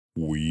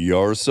We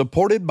are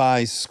supported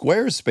by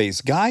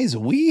Squarespace. Guys,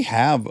 we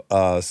have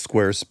a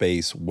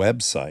Squarespace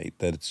website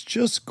that's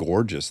just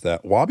gorgeous.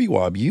 That Wobby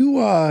Wob,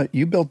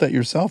 you built that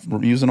yourself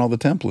using all the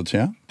templates,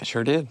 yeah? I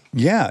sure did.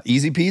 Yeah,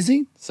 easy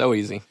peasy? So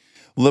easy.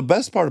 Well, the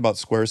best part about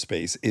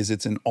Squarespace is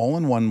it's an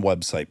all-in-one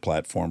website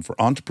platform for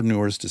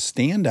entrepreneurs to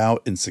stand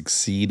out and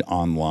succeed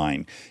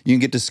online. You can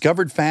get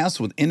discovered fast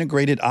with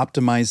integrated,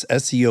 optimized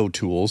SEO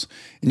tools,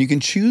 and you can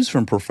choose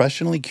from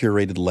professionally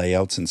curated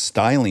layouts and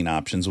styling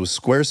options with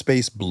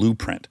Squarespace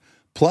Blueprint.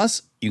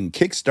 Plus, you can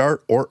kickstart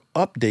or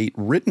update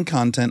written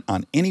content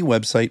on any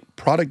website,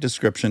 product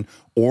description,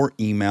 or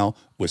email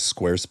with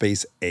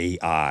Squarespace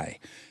AI.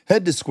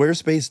 Head to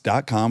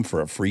squarespace.com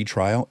for a free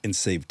trial and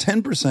save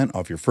 10%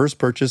 off your first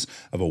purchase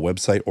of a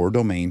website or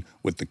domain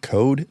with the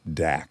code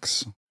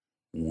DAX.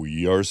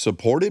 We are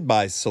supported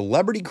by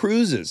Celebrity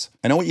Cruises.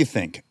 I know what you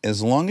think.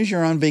 As long as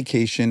you're on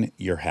vacation,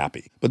 you're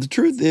happy. But the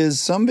truth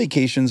is, some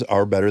vacations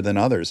are better than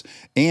others.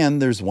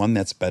 And there's one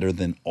that's better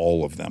than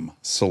all of them.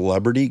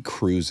 Celebrity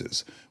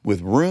Cruises.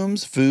 With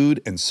rooms,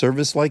 food, and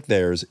service like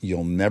theirs,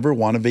 you'll never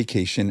want a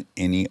vacation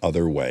any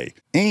other way.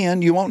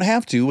 And you won't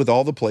have to with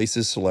all the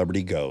places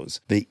Celebrity goes.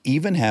 They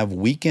even have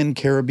weekend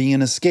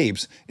Caribbean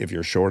escapes if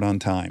you're short on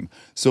time.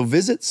 So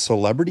visit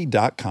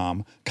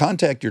Celebrity.com,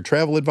 contact your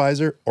travel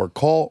advisor, or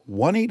call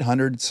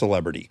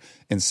 1-800-CELEBRITY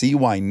and see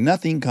why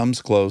nothing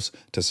comes close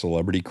to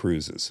Celebrity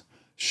Cruises.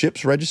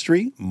 Ships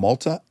registry,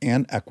 Malta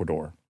and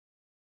Ecuador.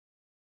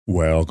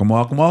 Welcome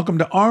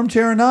to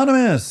Armchair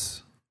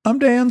Anonymous. I'm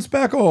Dan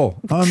Speckle.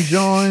 I'm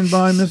joined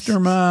by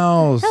Mr.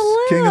 Mouse,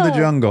 Hello. King of the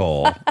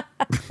Jungle.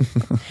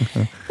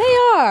 They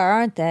are,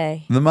 aren't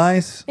they? The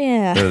mice?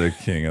 Yeah. They're the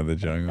king of the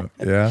jungle.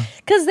 Yeah.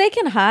 Because they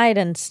can hide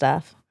and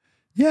stuff.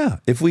 Yeah.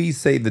 If we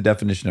say the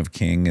definition of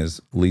king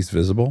is least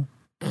visible,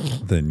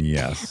 then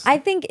yes. I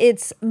think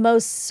it's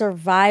most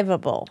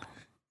survivable.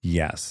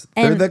 Yes.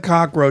 And- They're the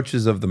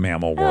cockroaches of the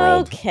mammal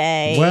world.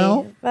 Okay.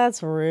 Well,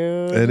 that's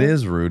rude. it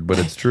is rude, but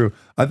it's true.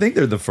 I think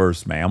they're the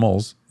first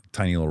mammals,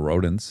 tiny little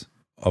rodents,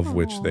 of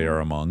which they are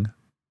among.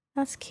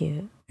 That's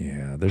cute.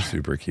 Yeah, they're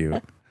super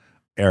cute.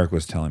 Eric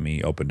was telling me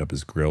he opened up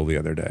his grill the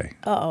other day.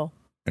 Uh-oh.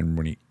 And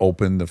when he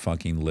opened the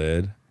fucking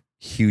lid,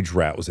 huge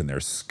rat was in there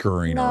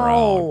scurrying around.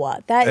 No,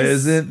 that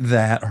is Isn't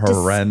that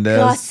horrendous?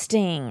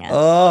 disgusting.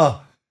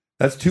 Oh,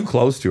 that's too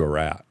close to a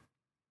rat.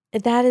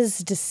 That is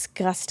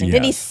disgusting.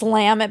 Did he Yes.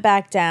 slam it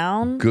back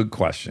down? Good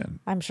question.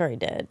 I'm sure he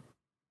did.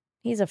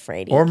 He's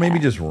afraid. Or maybe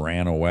just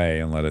ran away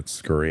and let it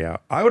scurry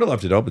out. I would have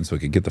left it open so it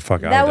could get the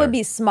fuck out of there. That would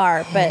be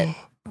smart, but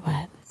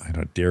what? I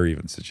don't dare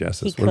even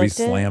suggest this. He What if he cooked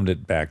it? slammed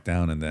it back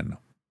down and then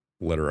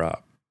lit her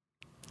up?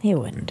 He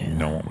wouldn't do that.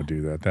 No one would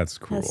do that. That's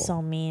cruel. That's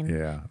so mean.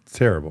 Yeah, it's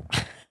terrible.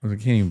 I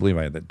can't even believe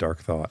I had that dark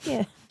thought.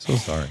 Yeah. So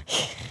sorry.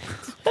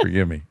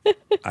 Forgive me.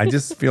 I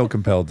just feel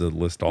compelled to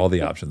list all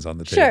the options on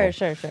the table.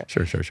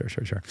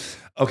 Sure.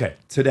 Okay,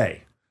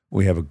 today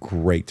we have a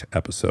great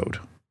episode.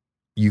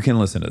 You can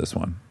listen to this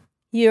one.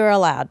 You're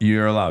allowed.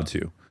 You're allowed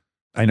to.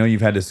 I know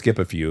you've had to skip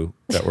a few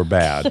that were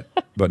bad,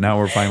 but now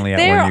we're finally at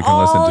one They're you can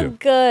listen all to.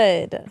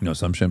 good. No,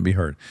 some shouldn't be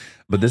heard.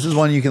 But this is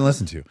one you can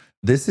listen to.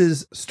 This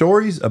is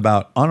stories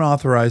about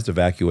unauthorized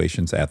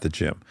evacuations at the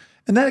gym.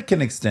 And that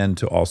can extend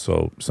to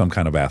also some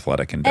kind of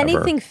athletic endeavor.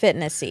 Anything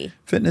fitnessy.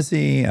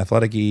 Fitnessy,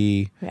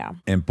 athletic-y. Yeah.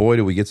 And boy,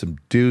 do we get some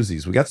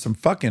doozies. We got some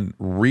fucking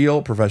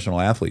real professional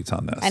athletes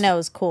on this. I know, it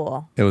was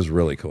cool. It was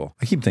really cool.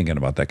 I keep thinking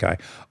about that guy.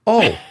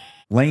 Oh,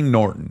 Lane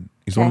Norton.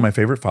 He's one of my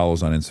favorite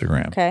follows on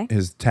Instagram. Okay.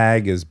 His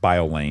tag is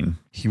BioLane.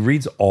 He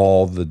reads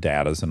all the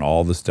datas and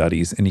all the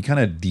studies, and he kind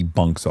of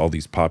debunks all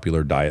these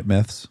popular diet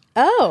myths,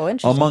 Oh,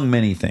 interesting. among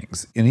many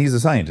things. And he's a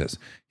scientist.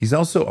 He's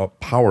also a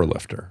power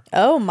lifter,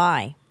 Oh,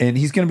 my. and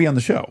he's going to be on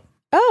the show.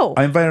 Oh.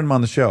 I invited him on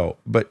the show,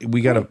 but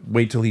we got to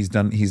wait till he's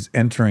done. He's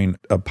entering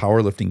a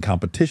powerlifting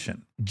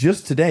competition.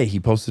 Just today, he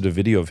posted a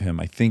video of him,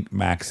 I think,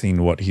 maxing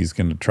what he's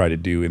going to try to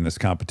do in this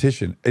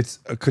competition. It's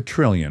a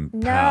quadrillion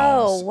pounds.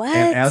 No, what?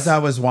 And as I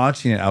was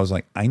watching it, I was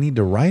like, I need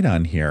to write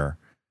on here,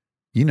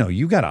 you know,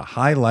 you got a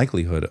high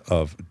likelihood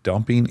of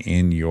dumping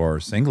in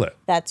your singlet.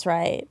 That's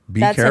right.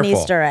 Be That's careful. an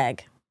Easter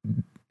egg.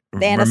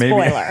 And a Maybe-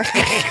 spoiler.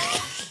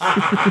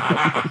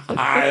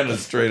 I had a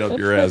straight up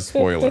your ass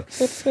spoiler.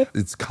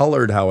 It's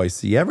colored how I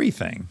see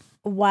everything.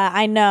 Wow,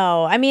 I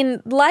know. I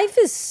mean, life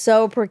is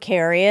so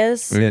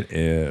precarious. It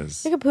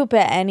is. You could poop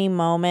at any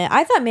moment.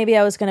 I thought maybe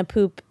I was going to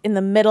poop in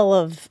the middle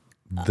of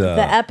the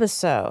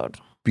episode.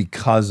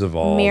 Because of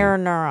all Mirror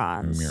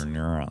neurons. Mirror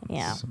neurons.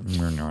 Yeah.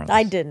 Mirror neurons.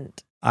 I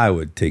didn't. I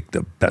would take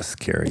the best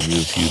care of you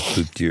if you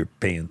pooped your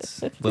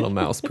pants. Little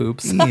mouse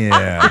poops.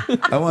 Yeah.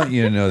 I want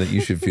you to know that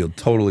you should feel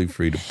totally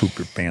free to poop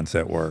your pants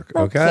at work.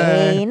 Okay.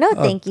 Okay. No,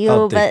 thank you,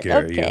 I'll take but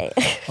care okay.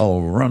 Of you.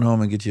 I'll run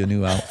home and get you a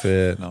new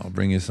outfit, and I'll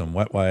bring you some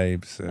wet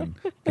wipes and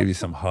give you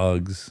some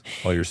hugs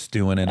while you're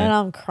stewing in And it.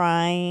 I'm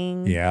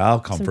crying. Yeah, I'll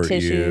comfort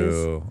tissues.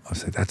 you. I'll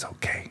say, that's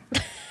okay.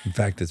 In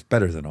fact, it's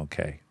better than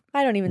okay.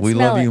 I don't even We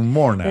smell love it. you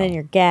more now. And then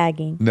you're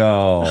gagging.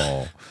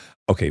 No.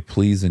 Okay,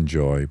 please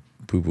enjoy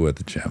Poo Poo at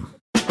the Gym.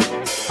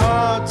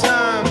 Hard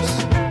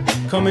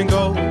times come and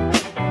go.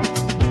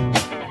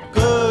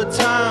 Good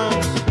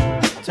times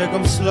take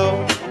them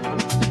slow.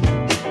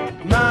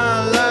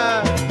 My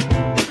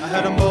life, I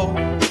had them both.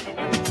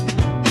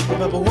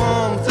 Remember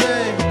one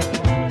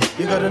thing,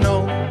 you gotta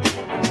know,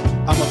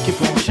 I'ma keep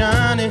on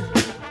shining.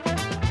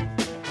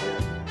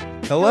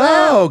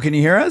 Hello, can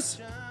you hear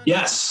us?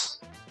 Yes.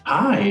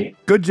 Hi.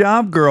 Good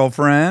job,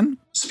 girlfriend.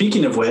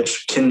 Speaking of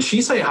which, can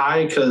she say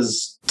hi?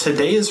 Because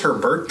today is her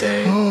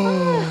birthday.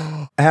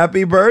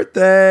 Happy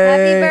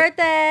birthday. Happy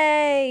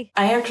birthday.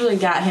 I actually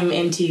got him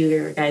into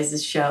your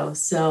guys' show,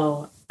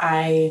 so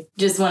I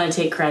just want to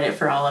take credit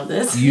for all of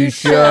this. You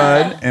should,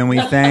 and we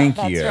thank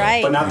you. That's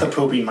right. But not the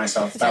pooping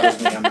myself. That was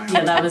me on my own.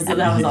 Yeah, that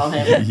was all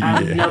him.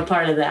 I'm no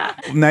part of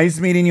that. Nice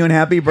meeting you and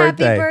happy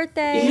birthday. Happy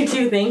birthday. You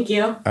too, thank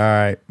you. All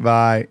right,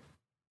 bye.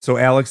 So,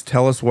 Alex,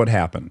 tell us what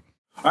happened.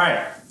 All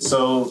right.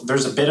 So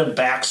there's a bit of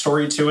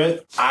backstory to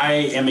it. I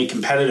am a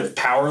competitive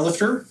power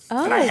lifter,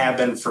 and I have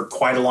been for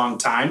quite a long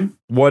time.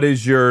 What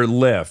is your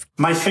lift?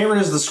 My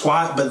favorite is the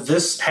squat, but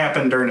this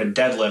happened during a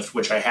deadlift,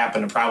 which I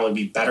happen to probably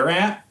be better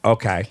at.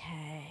 Okay.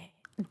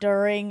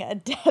 During a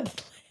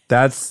deadlift.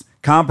 That's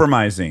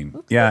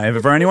compromising. Yeah,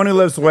 if for anyone who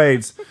lifts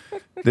weights,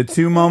 the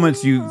two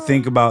moments you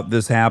think about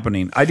this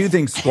happening, I do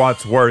think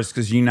squat's worse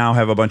because you now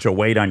have a bunch of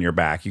weight on your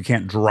back. You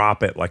can't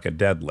drop it like a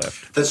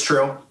deadlift. That's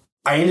true.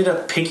 I ended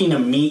up picking a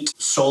meet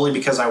solely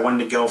because I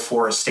wanted to go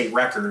for a state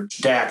record.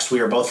 Dax, we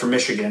are both from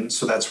Michigan,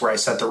 so that's where I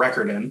set the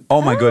record in.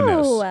 Oh, my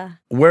goodness.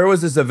 Where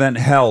was this event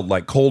held?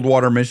 Like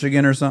Coldwater,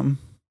 Michigan or something?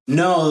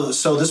 No,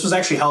 so this was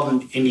actually held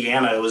in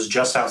Indiana. It was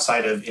just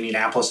outside of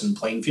Indianapolis in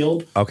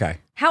Plainfield. Okay.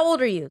 How old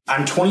are you?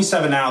 I'm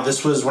 27 now.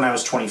 This was when I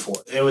was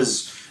 24. It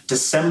was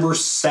December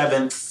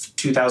 7th,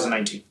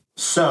 2019.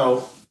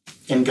 So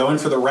in going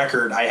for the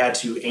record, I had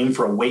to aim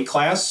for a weight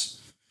class.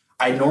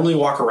 I normally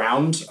walk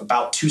around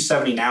about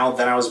 270 now,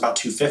 then I was about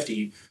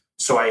 250.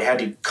 So I had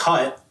to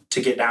cut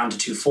to get down to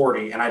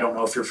 240. And I don't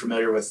know if you're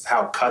familiar with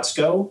how cuts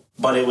go,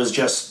 but it was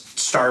just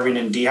starving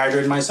and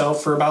dehydrating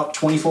myself for about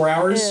 24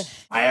 hours. Ugh.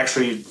 I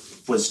actually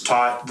was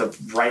taught the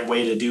right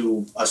way to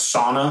do a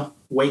sauna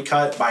weight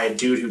cut by a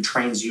dude who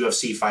trains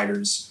UFC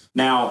fighters.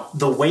 Now,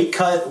 the weight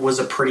cut was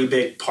a pretty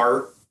big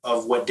part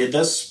of what did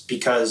this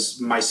because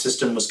my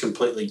system was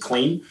completely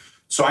clean.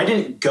 So I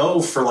didn't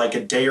go for like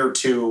a day or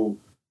two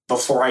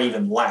before I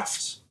even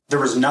left. There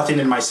was nothing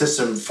in my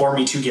system for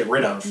me to get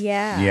rid of.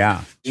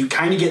 Yeah. You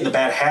kind of get in the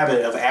bad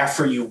habit of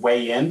after you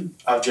weigh in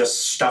of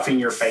just stuffing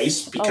your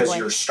face because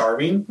you're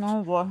starving.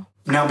 Oh, boy.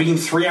 Now, being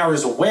 3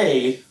 hours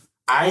away,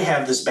 I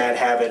have this bad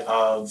habit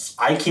of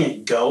I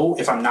can't go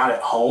if I'm not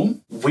at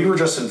home. We were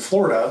just in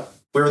Florida.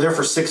 We were there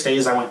for 6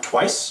 days. I went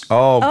twice.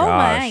 Oh,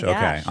 my gosh.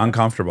 Okay.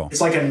 Uncomfortable.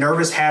 It's like a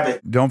nervous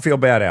habit. Don't feel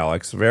bad,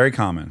 Alex. Very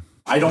common.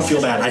 I don't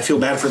feel bad. I feel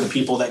bad for the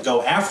people that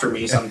go after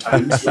me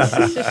sometimes.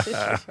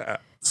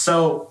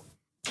 So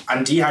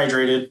I'm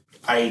dehydrated.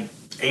 I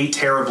ate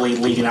terribly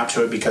leading up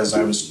to it because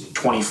I was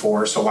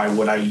 24. So why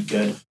would I eat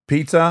good?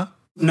 Pizza?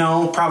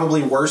 No,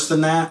 probably worse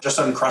than that. Just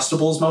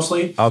Uncrustables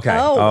mostly. Okay.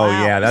 Oh,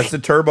 wow. Yeah. That's the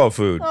turbo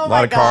food. Oh a lot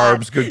my of God.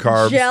 carbs, good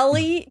carbs.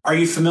 Jelly. Are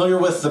you familiar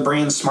with the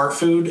brand Smart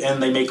Food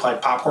and they make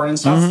like popcorn and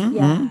stuff? Mm-hmm.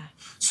 Yeah.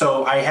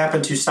 So I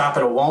happened to stop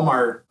at a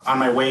Walmart on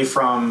my way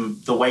from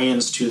the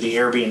weigh-ins to the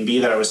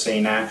Airbnb that I was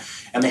staying at,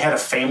 and they had a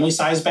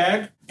family-size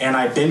bag, and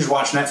I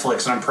binge-watched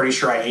Netflix, and I'm pretty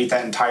sure I ate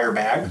that entire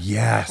bag.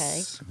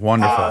 Yes.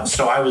 Wonderful.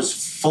 So I was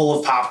full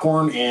of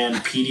popcorn and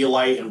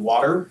Pedialyte and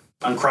water,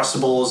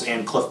 Uncrustables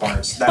and Cliff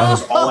Bars. That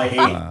was all I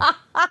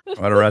ate.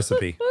 What a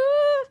recipe.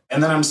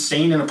 And then I'm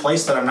staying in a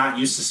place that I'm not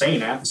used to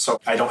staying at, so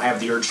I don't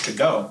have the urge to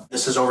go.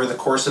 This is over the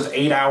course of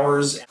 8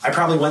 hours. I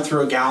probably went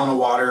through a gallon of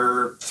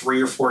water,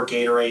 3 or 4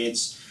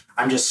 Gatorades.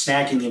 I'm just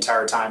snacking the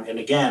entire time. And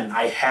again,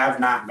 I have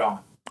not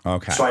gone.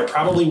 Okay. So I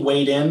probably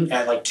weighed in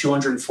at like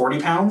 240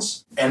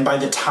 pounds. And by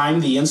the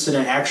time the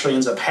incident actually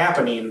ends up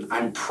happening,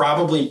 I'm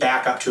probably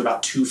back up to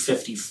about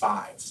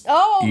 255.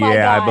 Oh, my God.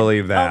 Yeah, I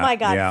believe that. Oh, my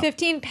God. Yeah.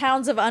 15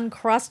 pounds of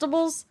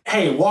Uncrustables?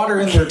 Hey, water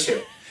in there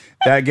too.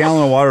 That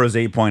gallon of water was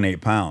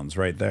 8.8 pounds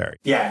right there.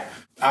 Yeah,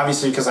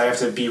 obviously because I have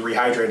to be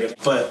rehydrated.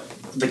 But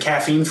the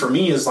caffeine for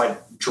me is like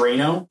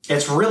Drano.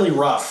 It's really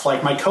rough.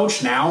 Like my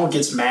coach now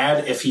gets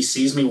mad if he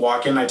sees me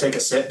walk in, I take a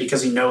sip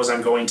because he knows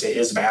I'm going to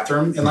his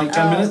bathroom in like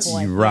 10 minutes.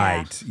 Boy.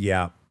 Right.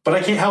 Yeah. But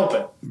I can't help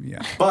it.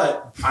 Yeah.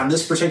 But on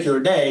this particular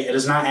day, it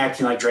is not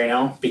acting like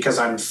Drano because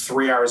I'm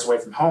 3 hours away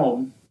from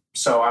home.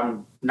 So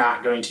I'm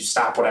not going to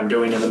stop what I'm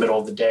doing in the middle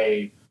of the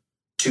day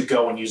to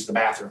go and use the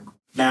bathroom.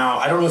 Now,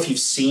 I don't know if you've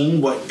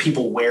seen what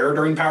people wear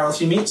during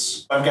powerlifting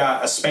meets. I've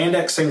got a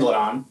spandex singlet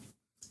on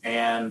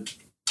and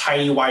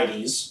tidy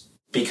whities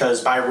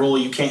because by rule,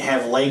 you can't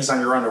have legs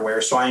on your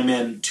underwear. So I'm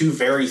in 2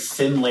 very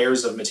thin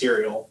layers of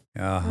material.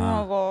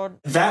 Uh-huh. Oh, God.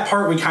 That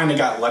part we kind of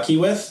got lucky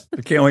with.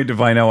 I can't wait to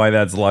find out why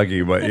that's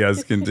lucky, but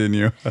yes,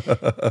 continue.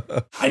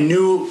 I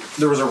knew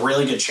there was a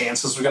really good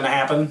chance this was going to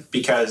happen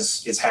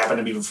because it's happened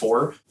to me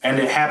before. And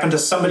it happened to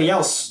somebody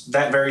else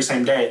that very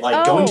same day.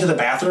 Like going to the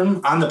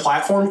bathroom on the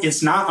platform,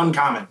 it's not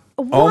uncommon.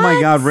 Oh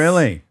my God,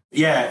 really?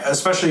 Yeah,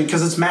 especially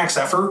because it's max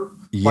effort.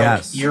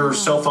 Yes. Like you're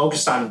so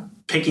focused on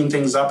picking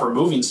things up or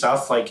moving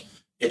stuff. Like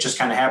It just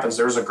kind of happens.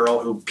 There was a girl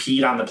who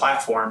peed on the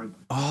platform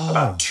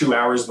about 2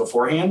 hours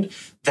beforehand.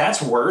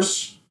 That's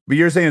worse. But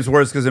you're saying it's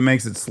worse because it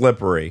makes it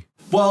slippery.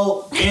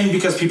 Well, and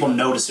because people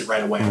notice it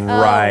right away.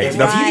 Right. If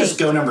you just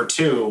go number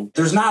 2,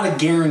 there's not a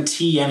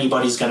guarantee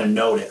anybody's going to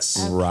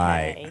notice.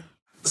 Right.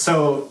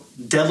 So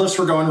deadlifts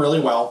were going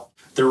really well.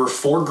 There were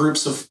 4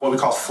 groups of what we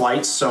call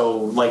flights, so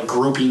like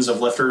groupings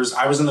of lifters.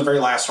 I was in the very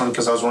last one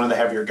because I was one of the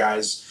heavier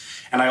guys.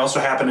 And I also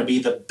happened to be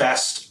the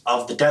best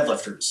of the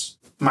deadlifters.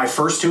 My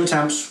first 2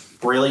 attempts,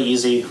 really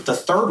easy. The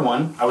third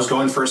one, I was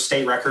going for a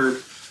state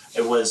record.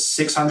 It was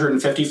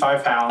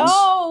 655 pounds.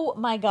 Oh,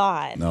 my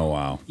God. Oh,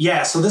 wow.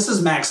 Yeah, so this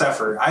is max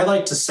effort. I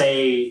like to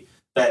say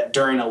that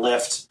during a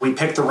lift, we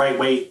picked the right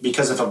weight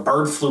because if a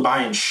bird flew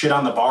by and shit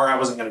on the bar, I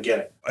wasn't going to get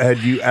it. Had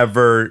you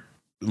ever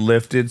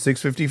lifted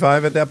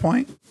 655 at that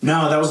point?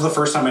 No, that was the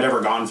first time I'd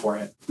ever gone for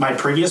it. My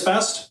previous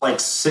best, like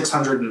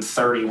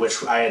 630,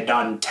 which I had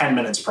done 10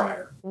 minutes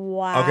prior.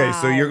 Wow. Okay,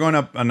 so you're going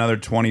up another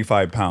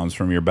 25 pounds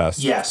from your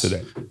best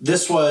today.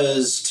 This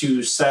was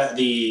to set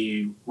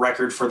the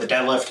record for the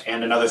deadlift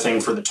and another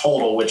thing for the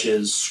total, which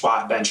is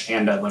squat, bench,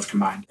 and deadlift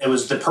combined. It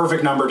was the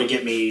perfect number to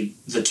get me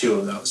the 2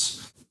 of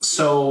those.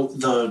 So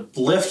the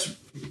lift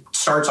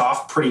starts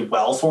off pretty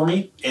well for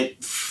me.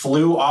 It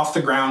flew off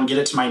the ground, get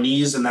it to my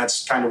knees, and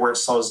that's kind of where it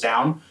slows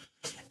down.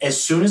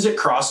 As soon as it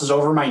crosses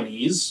over my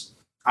knees,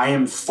 I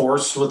am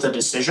forced with a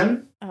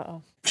decision.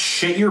 Uh-oh.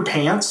 Shit your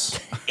pants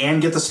and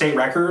get the state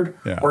record,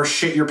 or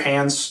shit your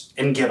pants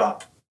and give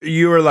up.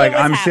 You were like,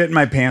 I'm shitting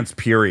my pants,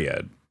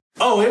 period.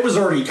 Oh, it was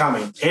already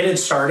coming. It had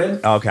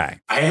started. Okay.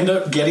 I end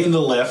up getting the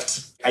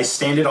lift. I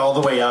stand it all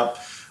the way up,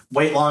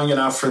 wait long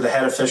enough for the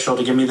head official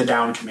to give me the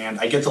down command.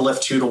 I get the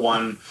lift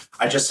 2-1.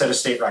 I just set a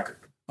state record.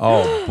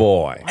 Oh,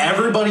 boy.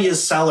 Everybody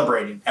is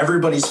celebrating.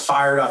 Everybody's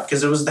fired up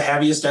because it was the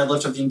heaviest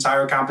deadlift of the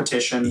entire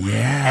competition.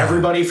 Yeah.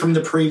 Everybody from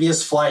the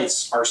previous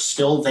flights are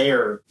still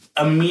there.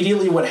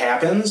 Immediately what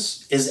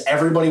happens is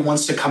everybody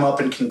wants to come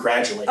up and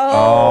congratulate.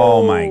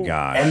 Oh, my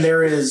gosh. And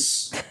there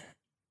is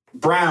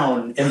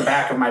brown in the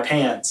back of my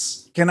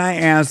pants. Can I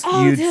ask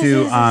you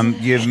to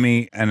give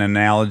me an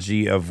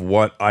analogy of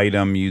what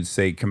item you'd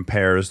say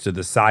compares to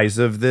the size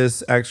of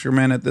this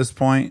excrement at this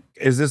point?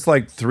 Is this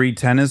like 3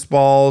 tennis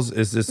balls?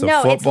 Is this a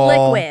football?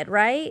 No, it's liquid,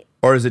 right?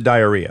 Or is it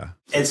diarrhea?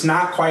 It's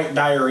not quite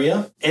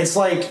diarrhea. It's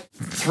like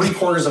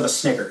 3/4 of a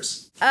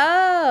Snickers.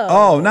 Oh.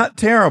 Oh, not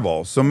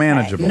terrible. So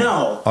manageable.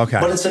 No. Okay.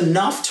 But it's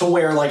enough to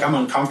where like I'm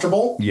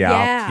uncomfortable.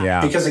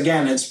 Yeah. Because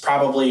again, it's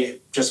probably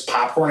just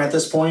popcorn at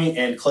this point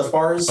and Cliff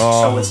Bars,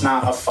 so it's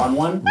not a fun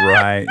one.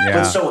 Right, yeah.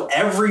 But so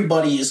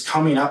everybody is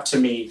coming up to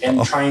me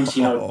and trying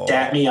to,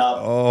 dap me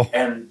up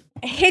and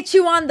hit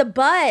you on the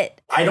butt.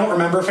 I don't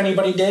remember if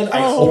anybody did.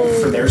 I hope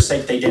for their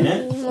sake they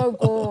didn't.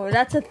 Oh,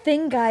 that's a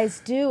thing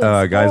guys do.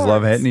 Guys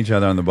love hitting each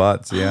other on the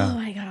butts, yeah. Oh,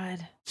 my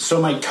God. So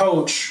my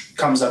coach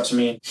comes up to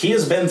me. He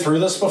has been through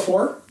this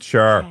before.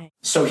 Sure. Okay.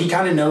 So he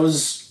kind of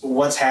knows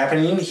what's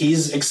happening.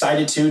 He's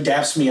excited to,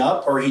 daps me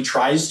up, or he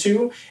tries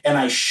to. And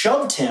I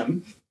shoved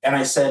him and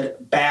I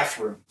said,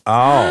 bathroom.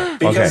 Oh,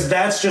 because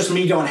that's just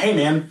me going, hey,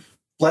 man,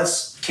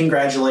 let's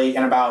congratulate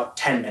in about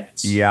 10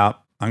 minutes. Yeah.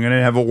 I'm going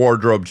to have a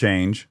wardrobe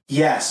change.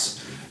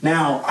 Yes.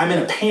 Now, I'm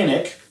in a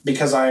panic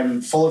because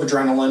I'm full of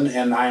adrenaline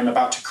and I'm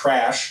about to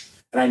crash.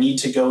 And I need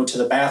to go to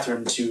the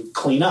bathroom to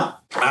clean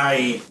up.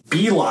 I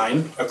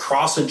beeline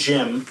across a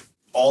gym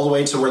all the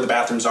way to where the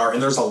bathrooms are,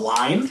 and there's a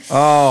line.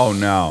 Oh,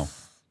 no.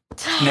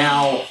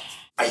 Now,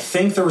 I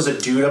think there was a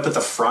dude up at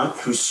the front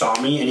who saw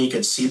me, and he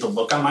could see the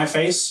look on my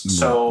face.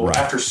 So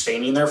after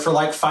standing there for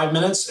like 5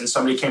 minutes and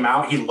somebody came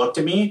out, he looked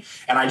at me,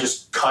 and I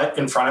just cut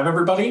in front of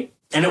everybody.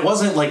 And it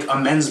wasn't like a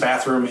men's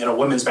bathroom and a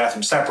women's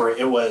bathroom separate.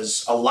 It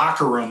was a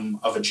locker room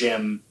of a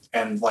gym.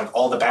 And like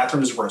all the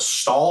bathrooms were a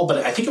stall, but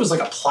I think it was like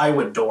a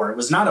plywood door. It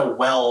was not a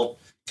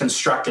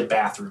well-constructed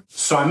bathroom.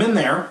 So I'm in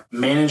there,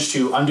 managed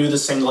to undo the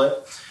singlet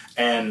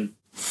and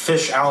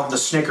fish out the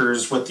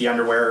Snickers with the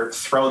underwear,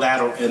 throw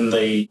that in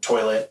the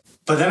toilet.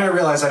 But then I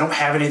realized I don't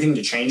have anything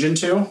to change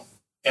into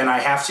and I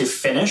have to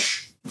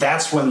finish.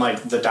 That's when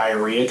like the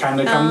diarrhea kind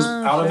of comes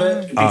out of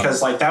it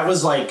because like that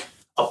was like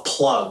a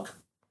plug.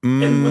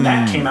 And when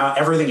that came out,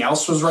 everything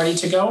else was ready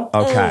to go.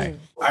 Okay.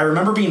 I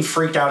remember being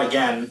freaked out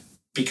again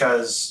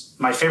because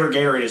my favorite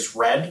Gatorade is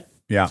red.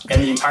 Yeah.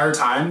 And the entire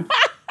time,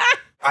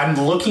 I'm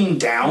looking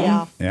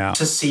down Yeah.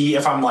 to see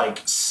if I'm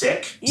like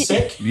sick.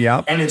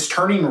 Yeah. And it's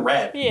turning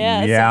red.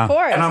 Yes, Yeah. of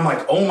course. And I'm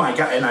like, oh my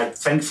God. And I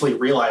thankfully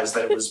realized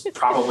that it was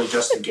probably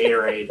just the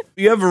Gatorade.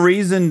 You have a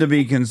reason to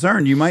be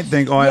concerned. You might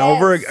think, I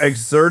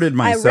overexerted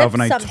myself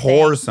and I ripped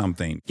tore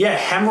something. Yeah,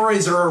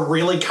 hemorrhoids are a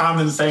really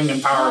common thing in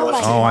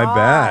powerlifting. Oh, I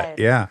bet.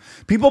 Yeah.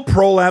 People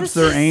prolapse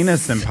their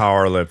anus in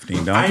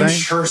powerlifting, don't I'm they?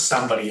 sure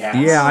somebody has.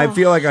 Yeah, I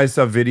feel like I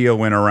saw a video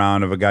went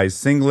around of a guy's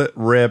singlet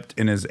ripped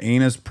and his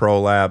anus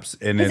prolapse.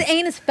 And his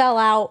anus fell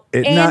out.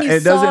 It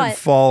and doesn't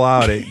fall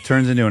out. It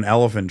turns into an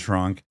elephant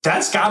trunk.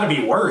 That's got to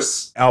be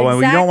worse. Oh, well, you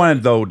Exactly. don't want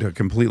it, though, to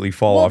completely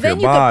fall off your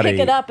then you body. can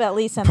pick it up at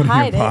least and Put it in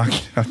hide your it.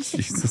 pocket. Oh,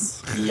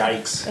 Jesus.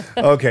 Yikes.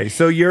 Okay,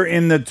 so you're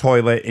in the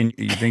toilet and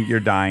you think you're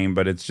dying,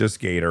 but it's just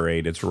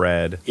Gatorade. It's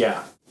red.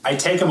 Yeah. I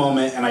take a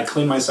moment and I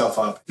clean myself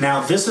up.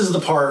 Now, this is the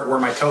part where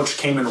my coach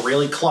came in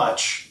really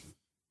clutch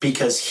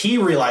because he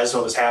realized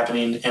what was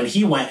happening and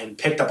he went and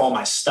picked up all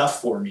my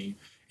stuff for me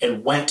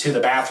and went to the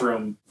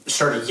bathroom,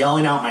 started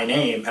yelling out my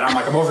name. And I'm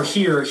like, I'm over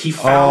here. He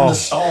found the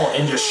stall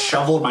and just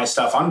shoveled my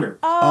stuff under.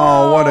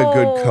 Oh, what a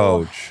good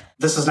coach.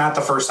 This is not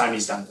the first time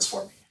he's done this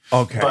for me.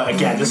 Okay. But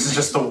again, this is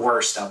just the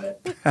worst of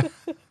it.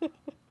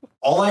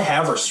 All I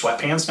have are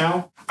sweatpants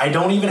now. I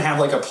don't even have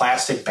like a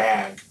plastic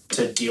bag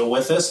to deal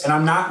with this. And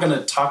I'm not going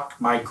to tuck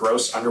my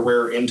gross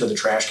underwear into the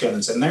trash can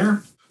that's in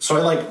there. So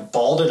I like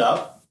balled it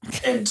up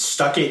and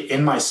stuck it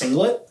in my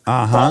singlet,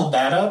 balled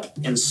that up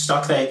and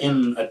stuck that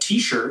in a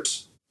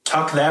t-shirt,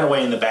 tucked that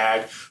away in the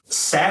bag,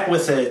 sat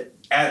with it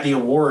at the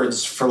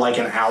awards for like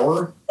an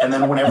hour. And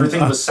then when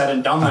everything was said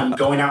and done, I'm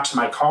going out to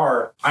my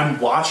car. I'm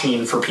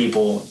watching for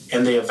people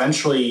and they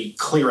eventually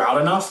clear out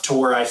enough to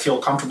where I feel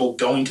comfortable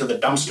going to the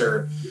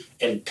dumpster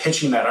and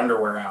pitching that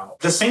underwear out.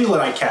 The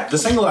singlet I kept, the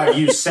singlet I've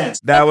used since.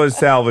 That was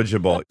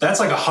salvageable. That's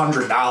like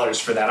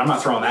 $100 for that. I'm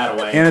not throwing that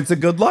away. And it's a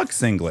good luck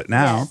singlet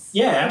now. Yes.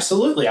 Yeah,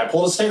 absolutely. I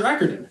pulled a state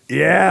record in it.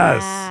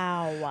 Yes.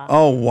 Wow.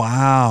 Oh,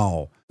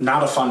 wow.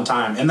 Not a fun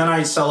time. And then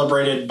I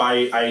celebrated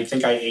I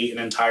think I ate an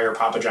entire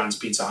Papa John's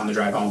pizza on the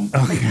drive home.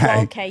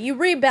 Okay, you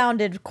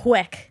rebounded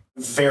quick.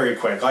 Very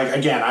quick. Like,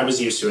 again, I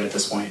was used to it at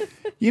this point.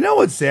 You know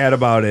what's sad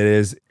about it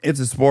is it's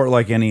a sport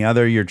like any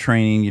other. You're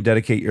training, you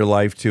dedicate your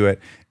life to it.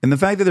 And the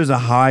fact that there's a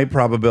high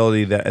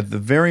probability that at the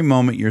very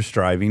moment you're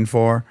striving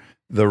for,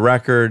 the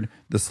record,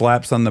 the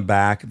slaps on the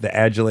back, the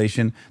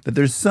adulation, that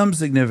there's some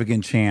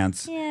significant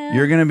chance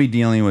you're going to be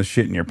dealing with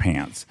shit in your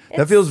pants.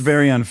 That feels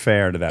very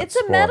unfair to that It's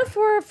sport. a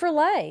metaphor for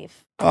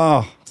life.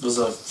 Oh, It was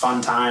a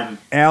fun time.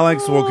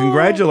 Alex, well,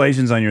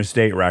 congratulations on your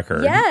state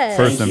record. Yes.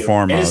 First Thank and you. It is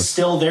foremost.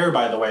 still there,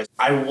 by the way.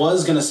 I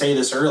was going to say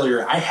this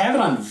earlier. I have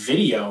it on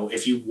video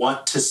if you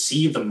want to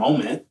see the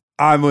moment.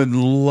 I would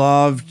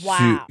love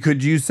Wow. to.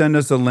 Could you send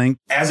us a link?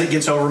 As it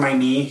gets over my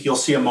knee, you'll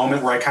see a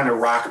moment where I kind of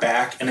rock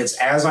back. And it's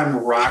as I'm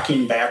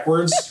rocking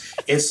backwards,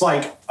 it's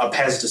like a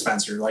Pez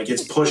dispenser. Like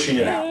it's pushing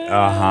it out.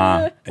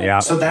 Uh-huh. Yeah.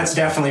 So that's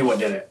definitely what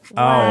did it. Oh,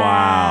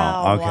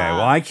 wow. Okay.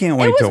 Well, I can't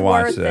wait was to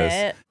watch worth this.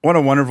 it. What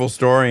a wonderful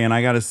story. And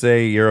I got to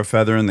say, you're a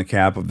feather in the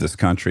cap of this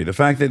country. The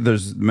fact that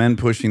there's men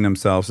pushing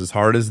themselves as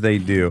hard as they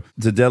do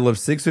to deadlift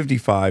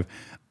 655.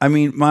 I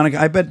mean, Monica,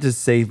 I bet to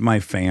save my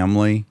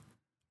family,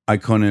 I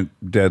couldn't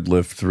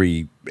deadlift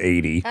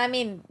 380. I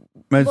mean,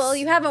 It's- well,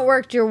 you haven't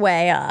worked your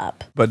way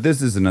up. But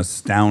this is an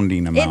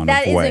astounding amount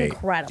That of is weight.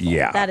 incredible.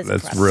 Yeah, That is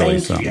that's incredible. really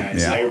Thank something. you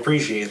guys. Yeah. I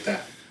appreciate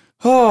that.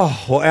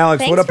 Oh, well, Alex,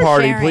 Thanks what a for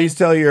party. sharing. Please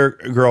tell your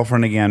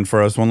girlfriend again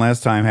for us one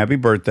last time. Happy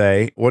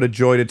birthday. What a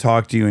joy to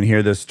talk to you and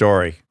hear this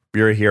story.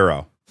 You're a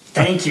hero.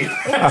 Thank you.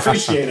 I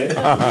appreciate it.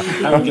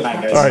 Have a good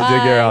night, guys. All right,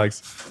 take care, Bye.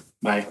 Alex.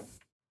 Bye.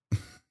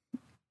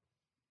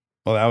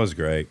 Well, that was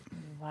great.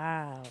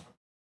 Wow.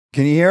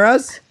 Can you hear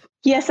us?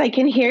 Yes, I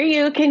can hear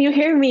you. Can you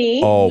hear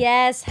me? Oh,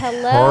 Yes,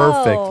 hello.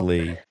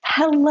 perfectly.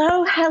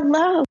 Hello,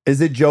 hello.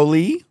 Is it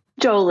Jolie?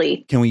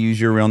 Jolie. Can we use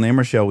your real name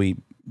or shall we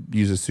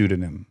use a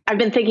pseudonym? I've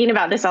been thinking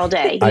about this all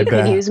day. I You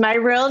bet. can use my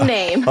real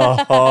name.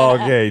 Oh,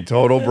 okay,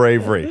 total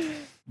bravery.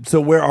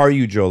 So where are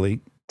you, Jolie?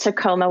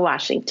 Tacoma,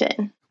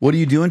 Washington. What do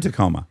you do in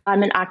Tacoma?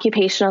 I'm an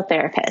occupational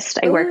therapist.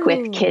 I work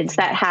with kids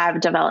that have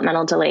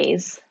developmental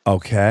delays.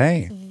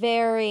 Okay.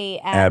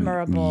 Very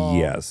admirable.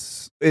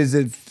 Yes. Is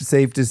it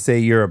safe to say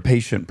you're a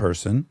patient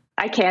person?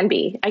 I can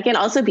be. I can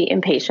also be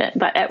impatient,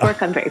 but at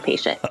work I'm very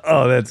patient.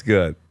 Oh, that's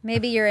good.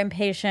 Maybe you're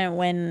impatient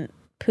when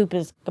poop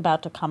is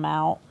about to come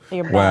out.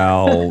 Your butt.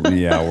 Well,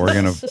 yeah,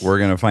 we're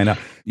gonna find out.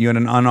 You had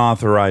an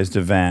unauthorized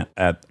event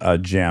at a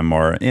gym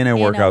or in a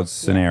workout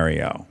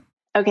scenario.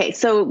 Okay,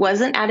 so it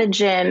wasn't at a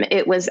gym.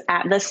 It was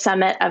at the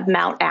summit of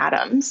Mount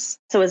Adams.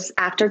 So it was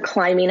after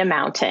climbing a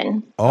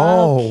mountain.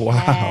 Oh,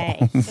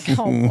 Okay.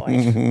 Oh,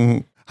 boy.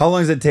 wow. How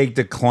long does it take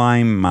to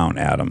climb Mount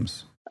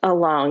Adams? A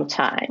long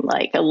time,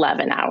 like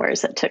 11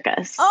 hours it took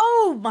us.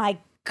 Oh my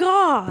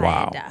God.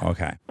 Wow.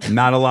 Okay.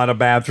 Not a lot of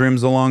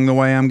bathrooms along the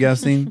way, I'm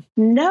guessing.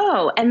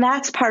 No, and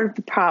that's part of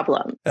the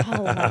problem. Oh,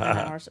 11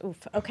 hours.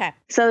 Oof. Okay.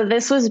 So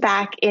this was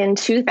back in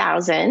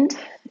 2000,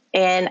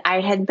 and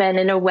I had been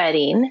in a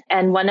wedding,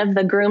 and one of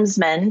the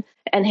groomsmen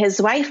and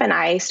his wife and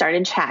I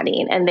started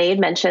chatting, and they had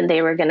mentioned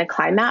they were going to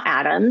climb Mount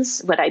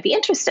Adams. Would I be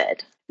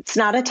interested? It's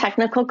not a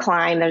technical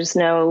climb. There's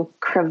no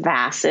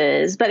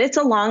crevasses, but it's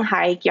a long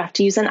hike. You have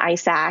to use an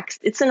ice axe.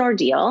 It's an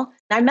ordeal.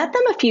 I met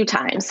them a few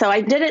times, so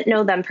I didn't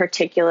know them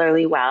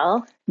particularly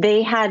well.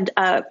 They had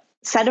a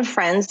set of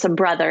friends, some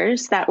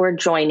brothers that were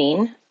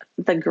joining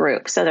the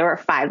group. So there were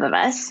 5 of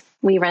us.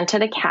 We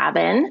rented a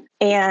cabin,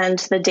 and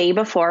the day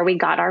before we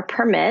got our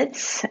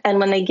permits. And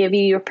when they give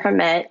you your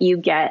permit, you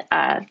get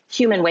a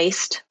human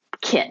waste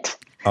kit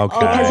Okay.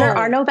 because there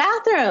are no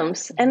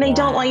bathrooms, and they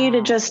don't want you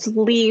to just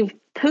leave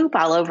poop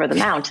all over the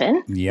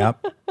mountain.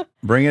 Yep.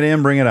 Bring it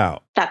in, bring it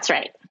out. That's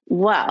right.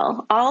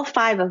 Well, all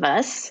 5 of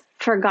us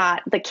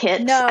forgot the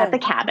kits No. at the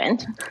cabin.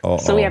 Uh-oh.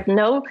 So we have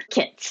no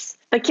kits.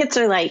 The kits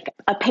are like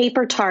a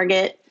paper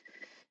target,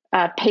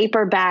 a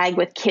paper bag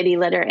with kitty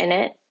litter in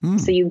it,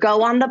 So you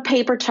go on the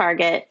paper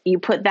Target, you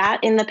put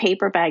that in the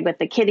paper bag with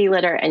the kitty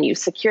litter, and you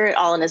secure it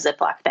all in a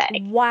Ziploc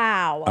bag.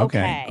 Wow.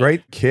 Okay.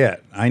 Great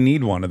kit. I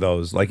need one of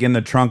those, like in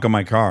the trunk of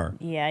my car.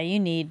 Yeah, you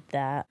need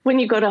that. When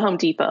you go to Home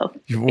Depot.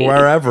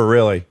 Wherever,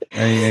 really.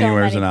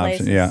 Anywhere is an many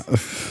option. Yeah.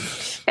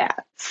 Yeah.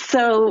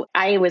 So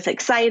I was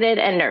excited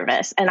and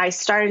nervous, and I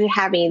started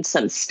having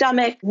some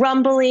stomach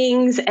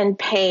rumblings and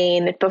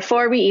pain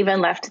before we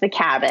even left the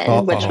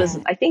cabin, which was,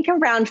 I think,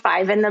 around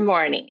 5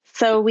 a.m.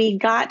 So we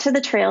got to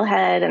the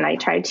trailhead, and I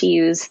tried to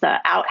use the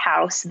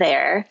outhouse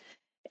there,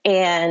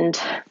 and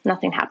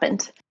nothing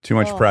happened. Too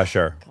much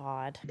pressure.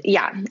 God.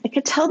 Yeah, I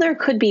could tell there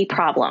could be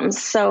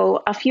problems.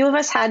 So a few of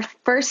us had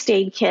first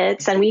aid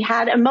kits, and we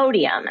had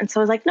Imodium. And so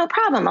I was like, no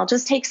problem. I'll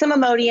just take some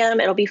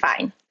Imodium. It'll be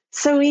fine.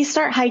 So we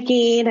start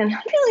hiking and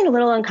I'm feeling a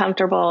little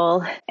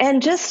uncomfortable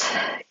and just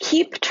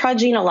keep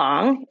trudging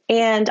along.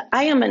 And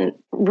I am a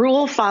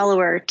rule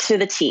follower to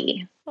the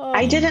T.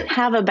 I didn't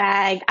have a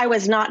bag. I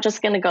was not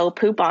just going to go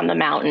poop on the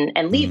mountain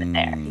and leave it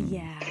there.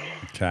 Yeah.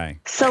 Okay.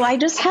 So I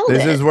just held it.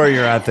 This is where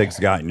your ethics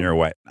got in your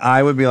way.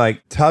 I would be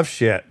like, tough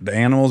shit. The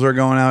animals are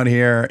going out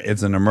here.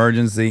 It's an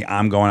emergency.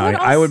 I'm going out here.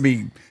 I would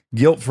be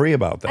guilt-free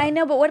about that. I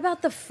know, but what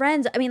about the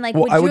friends? I mean, like,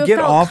 well, would I you would have get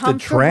felt off the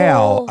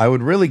trail. comfortable? I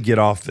would really get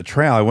off the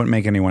trail. I wouldn't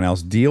make anyone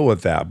else deal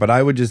with that. But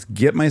I would just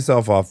get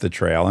myself off the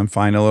trail and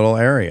find a little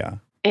area.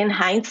 In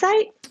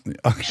hindsight,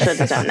 should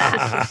have done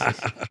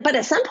that. But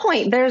at some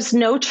point, there's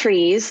no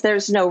trees,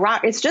 there's no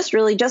rock. It's just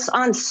really just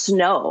on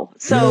snow.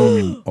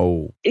 So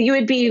you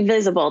would be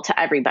visible to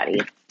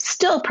everybody.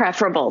 Still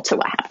preferable to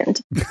what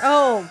happened.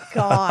 Oh,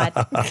 God.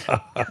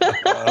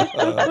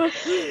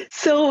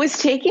 So it was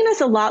taking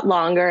us a lot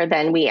longer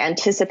than we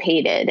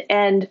anticipated.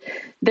 And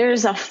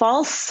there's a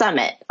false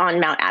summit on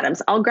Mount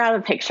Adams. I'll grab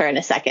a picture in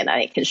a second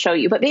and I can show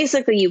you. But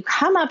basically, you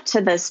come up to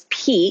this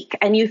peak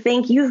and you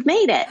think you've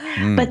made it.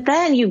 But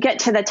then you get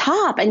to the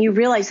top and you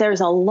realize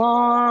there's a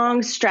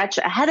long stretch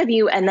ahead of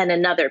you and then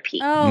another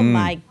peak. Oh,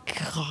 my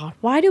God.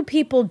 Why do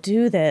people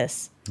do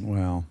this?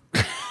 Well,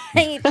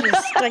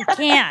 I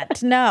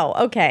can't. No.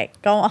 Okay,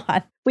 go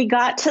on. We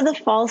got to the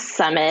false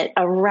summit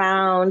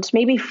around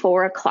maybe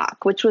 4:00,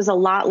 which was a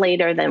lot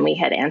later than we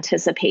had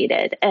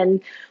anticipated. And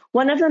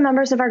one of the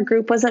members of our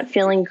group wasn't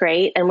feeling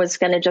great and was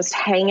going to just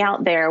hang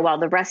out there while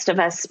the rest of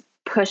us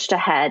pushed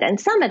ahead and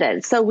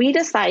summited. So we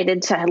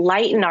decided to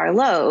lighten our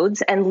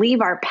loads and leave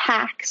our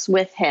packs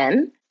with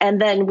him.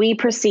 And then we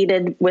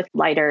proceeded with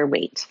lighter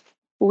weight.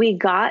 We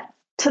got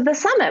to the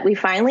summit. We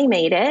finally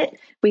made it.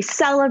 We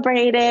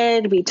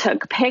celebrated, we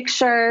took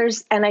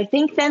pictures, and I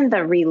think then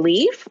the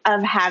relief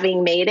of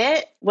having made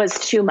it was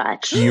too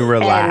much. You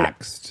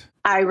relaxed.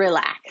 And I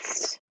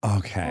relaxed.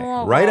 Okay.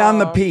 Right on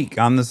the peak,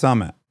 on the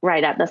summit.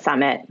 Right at the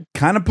summit.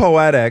 Kind of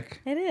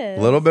poetic. It is.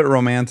 A little bit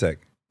romantic.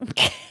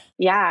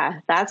 Yeah,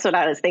 that's what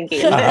I was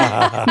thinking.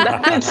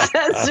 That's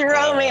just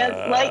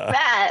romance like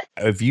that.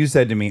 If you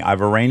said to me,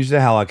 I've arranged a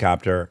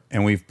helicopter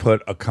and we've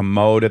put a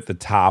commode at the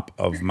top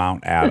of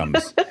Mount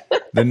Adams,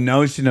 the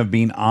notion of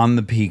being on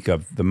the peak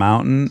of the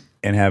mountain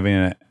and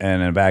having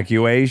an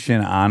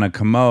evacuation on a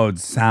commode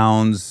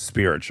sounds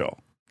spiritual.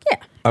 Yeah.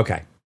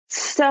 Okay.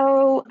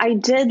 So I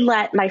did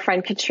let my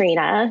friend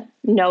Katrina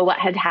know what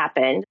had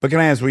happened. But can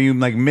I ask, were you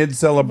like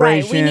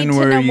mid-celebration? Right, we need to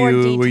know more Were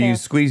you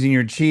details. squeezing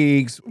your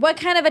cheeks? What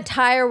kind of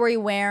attire were you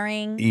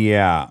wearing?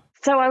 Yeah.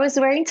 So I was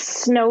wearing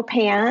snow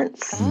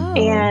pants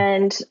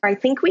and I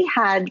think we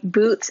had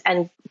boots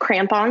and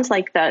crampons,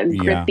 like the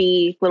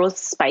grippy little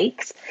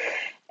spikes.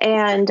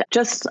 And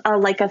just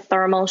like a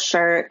thermal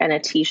shirt and a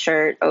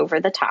T-shirt over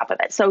the top of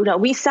it. So no,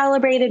 we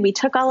celebrated. We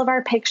took all of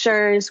our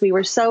pictures. We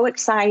were so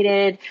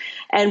excited.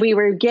 And we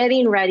were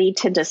getting ready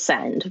to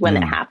descend when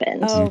it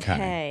happened.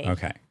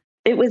 Okay.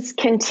 It was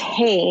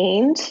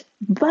contained.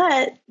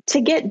 But to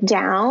get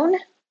down,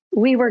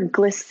 we were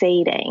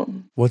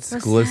glissading. What's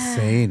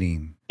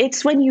glissading?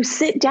 It's when you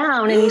sit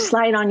down and you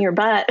slide on your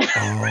butt.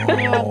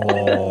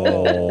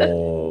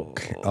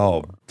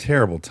 Oh,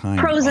 terrible time.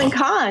 Pros and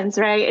cons,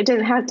 right? It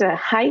didn't have to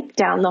hike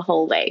down the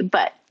whole way,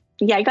 but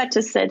yeah, I got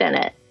to sit in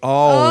it.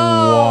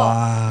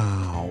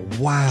 Wow.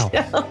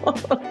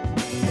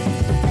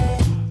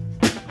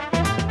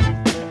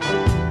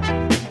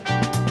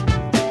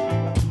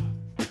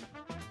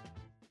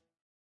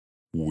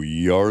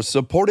 We are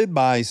supported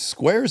by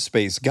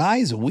Squarespace.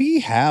 Guys,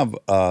 we have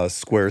a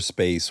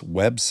Squarespace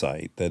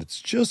website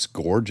that's just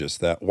gorgeous.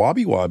 That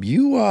Wobby Wob,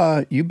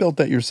 you built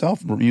that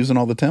yourself using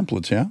all the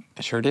templates, yeah?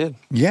 I sure did.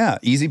 Yeah,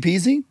 easy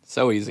peasy?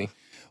 So easy.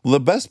 Well, the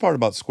best part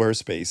about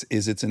Squarespace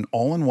is it's an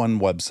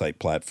all-in-one website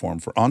platform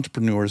for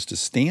entrepreneurs to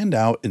stand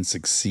out and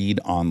succeed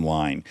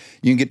online.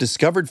 You can get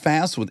discovered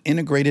fast with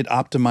integrated,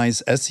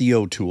 optimized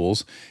SEO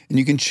tools, and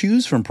you can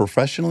choose from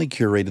professionally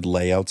curated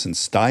layouts and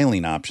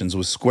styling options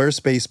with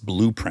Squarespace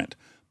Blueprint.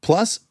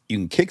 Plus, you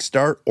can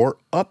kickstart or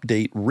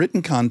update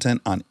written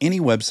content on any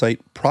website,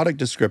 product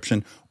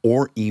description,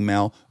 or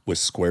email with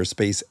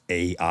Squarespace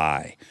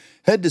AI.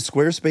 Head to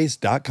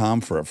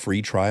squarespace.com for a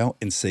free trial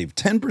and save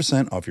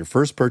 10% off your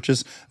first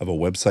purchase of a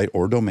website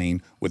or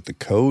domain with the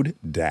code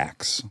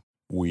DAX.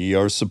 We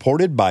are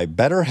supported by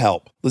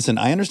BetterHelp. Listen,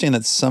 I understand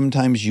that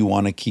sometimes you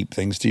want to keep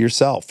things to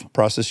yourself,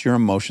 process your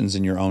emotions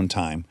in your own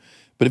time.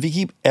 But if you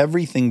keep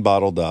everything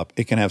bottled up,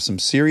 it can have some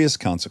serious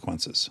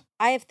consequences.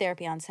 I have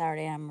therapy on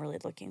Saturday. I'm really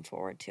looking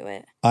forward to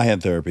it. I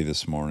had therapy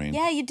this morning.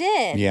 Yeah, you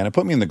did. Yeah, and it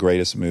put me in the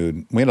greatest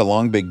mood. We had a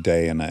long, big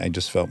day, and I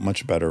just felt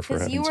much better for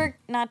having you were,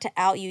 not to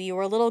out you, you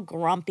were a little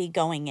grumpy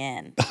going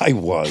in. I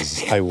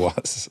was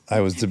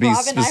to be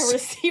Rob and I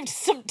received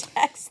some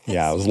texts.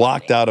 Yeah, I was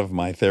locked out of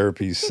my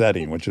therapy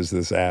setting, which is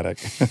this attic.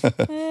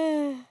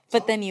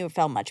 But then you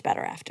felt much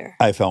better after.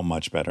 I felt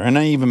much better. And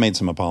I even made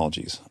some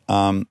apologies.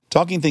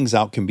 Talking things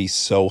out can be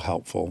so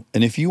helpful.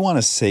 And if you want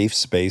a safe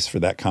space for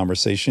that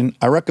conversation,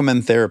 I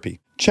recommend therapy.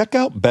 Check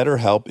out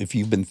BetterHelp if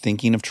you've been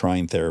thinking of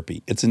trying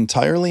therapy. It's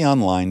entirely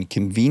online,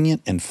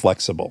 convenient, and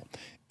flexible.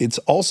 It's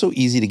also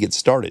easy to get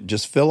started.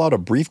 Just fill out a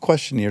brief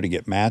questionnaire to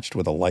get matched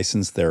with a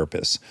licensed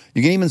therapist.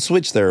 You can even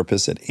switch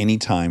therapists at any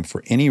time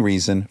for any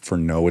reason for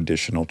no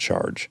additional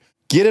charge.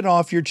 Get it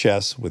off your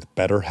chest with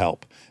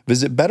BetterHelp.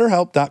 Visit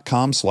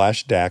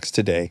BetterHelp.com/Dax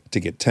today to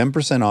get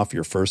 10% off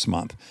your first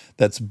month.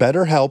 That's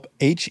BetterHelp,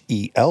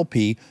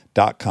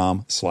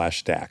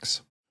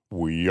 HELP.com/Dax.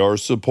 We are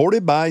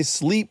supported by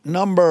Sleep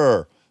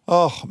Number.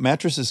 Oh,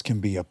 mattresses can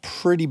be a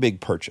pretty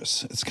big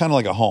purchase. It's kind of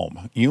like a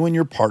home. You and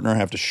your partner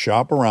have to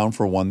shop around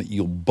for one that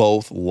you'll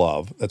both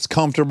love, that's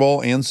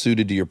comfortable and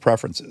suited to your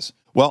preferences.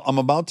 Well, I'm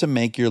about to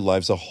make your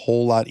lives a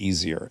whole lot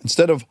easier.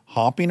 Instead of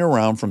hopping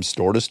around from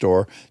store to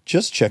store,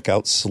 just check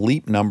out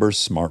Sleep Number's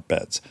smart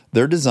beds.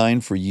 They're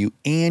designed for you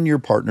and your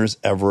partner's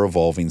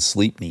ever-evolving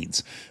sleep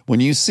needs.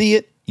 When you see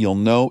it, you'll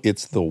know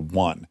it's the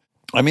one.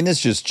 I mean, this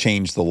just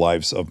changed the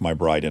lives of my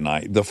bride and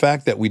I. The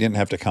fact that we didn't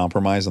have to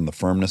compromise on the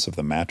firmness of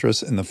the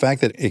mattress and the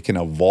fact that it can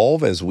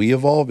evolve as we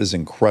evolve is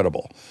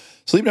incredible.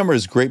 Sleep Number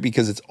is great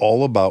because it's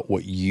all about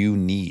what you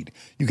need.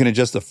 You can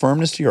adjust the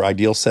firmness to your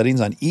ideal settings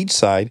on each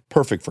side,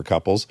 perfect for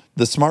couples.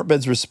 The smart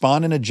beds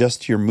respond and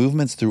adjust to your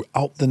movements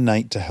throughout the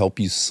night to help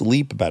you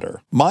sleep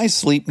better. My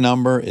Sleep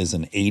Number is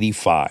an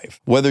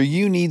 85. Whether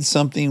you need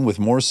something with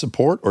more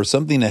support or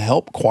something to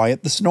help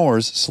quiet the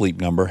snores, Sleep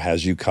Number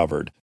has you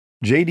covered.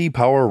 J.D.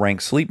 Power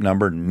ranks Sleep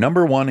Number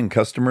 #1 in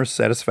customer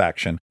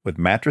satisfaction with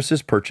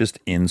mattresses purchased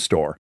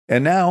in-store.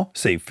 And now,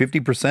 save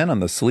 50%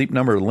 on the Sleep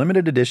Number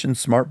limited edition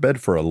smart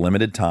bed for a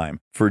limited time.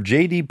 For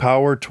J.D.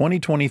 Power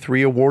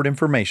 2023 award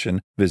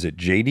information, visit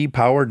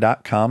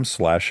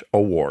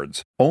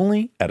jdpower.com/awards.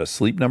 Only at a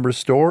Sleep Number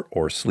store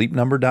or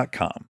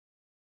sleepnumber.com.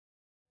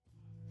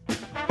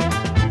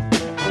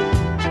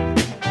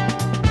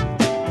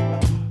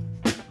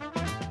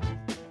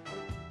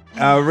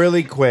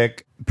 Really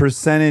quick,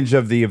 percentage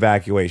of the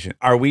evacuation.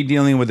 Are we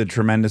dealing with a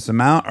tremendous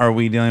amount? Are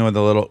we dealing with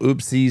a little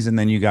oopsies and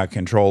then you got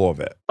control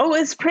of it? Oh,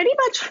 it's pretty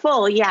much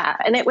full, yeah.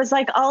 And it was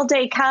like all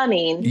day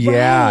coming.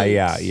 Yeah,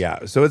 Right.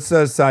 yeah. So it's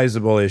a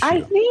sizable issue.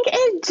 I think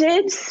it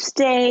did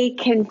stay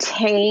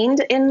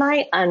contained in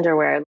my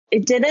underwear.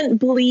 It didn't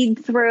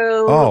bleed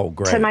through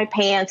to my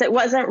pants. It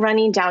wasn't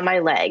running down my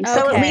legs.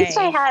 So at least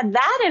I had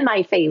that in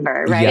my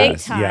favor, right? Big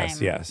time.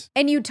 Yes.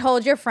 And you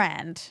told your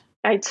friend.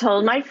 I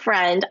told my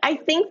friend. I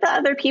think the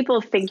other people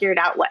figured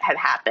out what had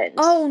happened.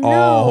 Oh, no.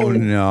 Oh,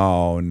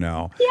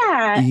 no.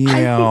 Yeah, I think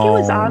it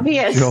was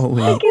obvious.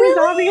 Jolie. I think it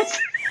was obvious.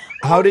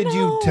 How did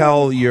you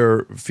tell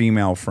your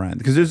female friend?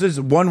 Because there's this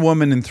one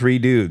woman and 3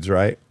 dudes,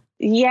 right?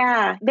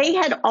 Yeah, they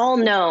had all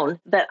known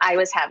that I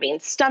was having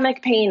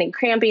stomach pain and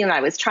cramping and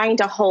I was trying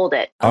to hold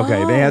it.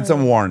 Okay, they had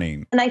some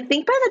warning. And I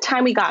think by the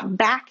time we got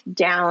back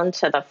down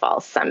to the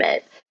fall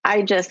summit,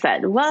 I just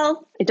said,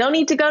 well, I don't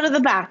need to go to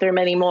the bathroom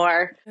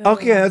anymore.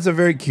 Okay, that's a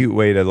very cute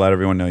way to let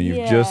everyone know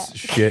you've just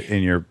shit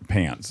in your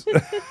pants. It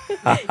is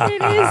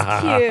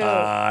cute.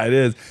 It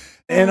is.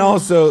 And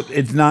also,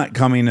 it's not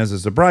coming as a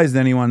surprise to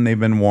anyone. They've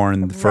been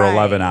warned for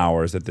 11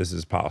 hours that this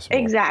is possible.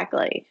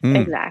 Exactly.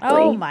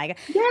 Oh, my God.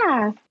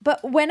 Yeah.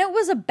 But when it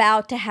was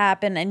about to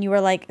happen and you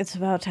were like, it's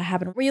about to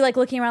happen, were you like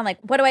looking around like,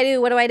 what do I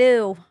do? What do I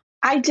do?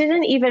 I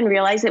didn't even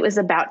realize it was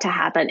about to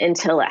happen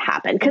until it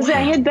happened because it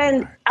had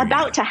been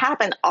about to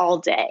happen all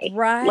day.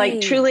 Right. Like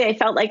truly, I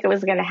felt like it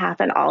was going to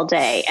happen all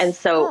day. And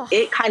so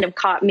it kind of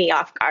caught me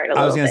off guard a little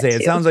bit. I was going to say, too.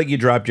 it sounds like you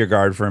dropped your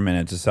guard for a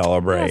minute to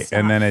celebrate That's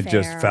and then not it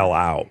just fair. fell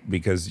out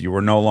because you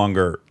were no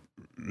longer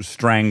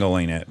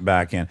strangling it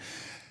back in.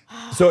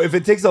 So if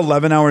it takes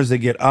 11 hours to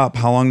get up,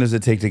 how long does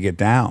it take to get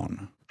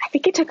down? I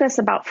think it took us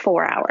about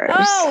 4 hours.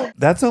 Oh,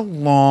 That's a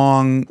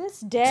long this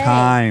day.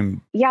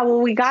 time. Yeah,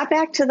 well, we got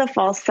back to the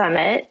fall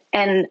summit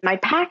and my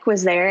pack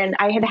was there and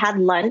I had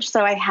lunch.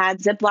 So I had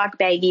Ziploc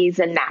baggies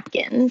and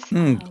napkins.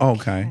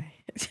 Okay.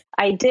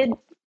 I did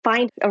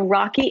find a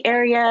rocky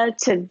area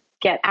to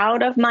get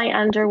out of my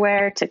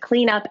underwear to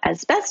clean up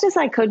as best as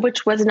I could,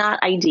 which was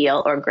not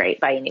ideal or great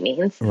by any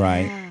means.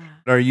 Right.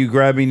 Are you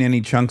grabbing any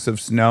chunks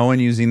of snow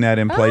and using that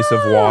in place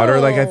of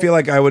water? Like, I feel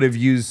like I would have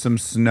used some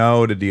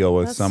snow to deal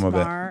with That's some of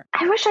it. smart.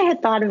 I wish I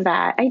had thought of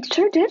that. I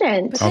sure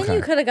didn't. But then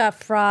you could have got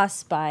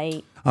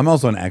frostbite. I'm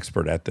also an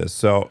expert at this.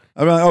 So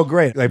I'm like, oh,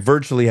 great. I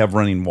virtually have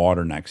running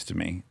water next to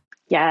me.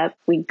 Yeah,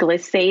 we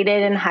glissaded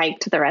and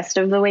hiked the rest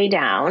of the way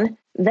down.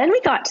 Then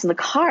we got to the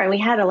car and we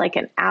had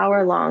an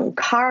hour-long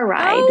car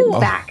ride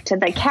back to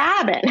the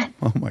cabin.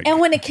 Oh my God. And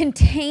when it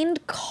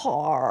contained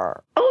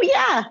car. Oh,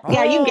 yeah.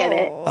 Yeah, you get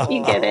it.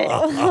 You get it.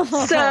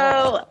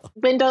 So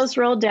windows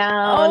rolled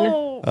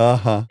down.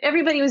 Oh.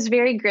 Everybody was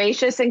very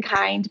gracious and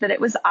kind, but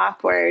it was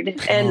awkward.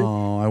 And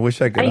I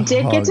wish I could. I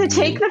did get to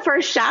take the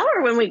first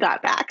shower when we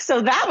got back.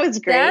 So that was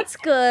great. That's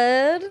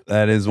good.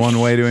 That is one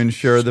way to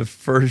ensure the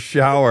first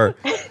shower.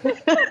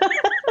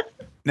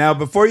 Now,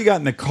 before you got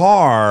in the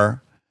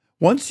car,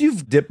 once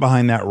you've dipped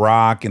behind that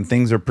rock and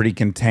things are pretty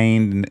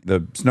contained and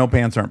the snow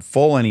pants aren't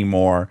full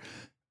anymore,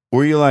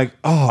 were you like,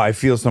 oh, I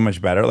feel so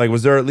much better? Like,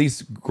 was there at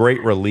least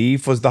great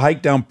relief? Was the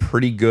hike down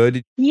pretty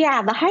good?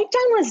 Yeah, the hike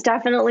down was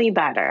definitely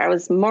better. I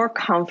was more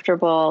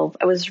comfortable.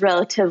 I was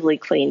relatively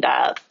cleaned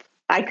up.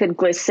 I could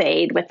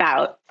glissade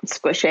without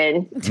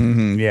squishing.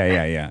 Mm-hmm.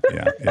 Yeah.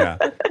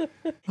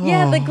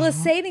 Yeah, the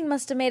glissading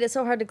must have made it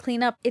so hard to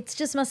clean up. It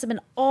just must have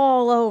been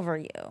all over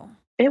you.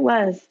 It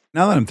was.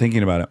 Now that I'm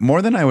thinking about it,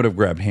 more than I would have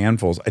grabbed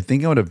handfuls, I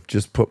think I would have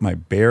just put my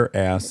bare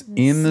ass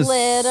in the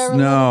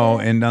snow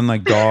and done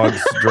like dogs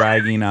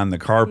dragging on the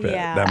carpet.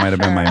 Yeah, that might have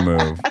been my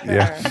move.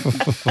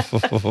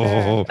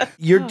 Yeah.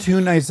 You're too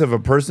nice of a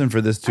person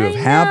for this to have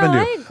happened to.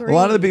 I agree. A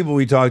lot of the people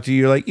we talk to,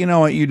 you're like, you know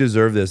what, you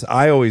deserve this.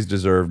 I always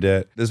deserved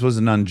it. This was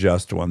an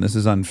unjust one. This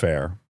is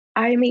unfair.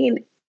 I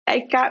mean,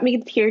 it got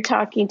me here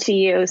talking to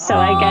you. So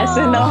I guess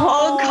in the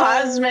whole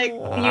cosmic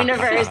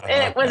universe,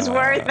 it was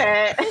worth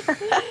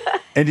it.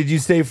 And did you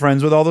stay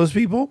friends with all those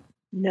people?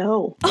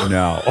 No.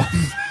 No.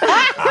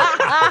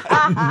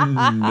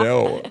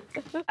 No.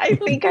 I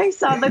think I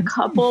saw the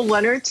couple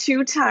 1 or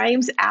 2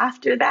 times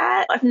after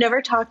that. I've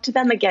never talked to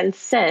them again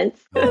since.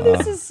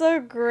 This is so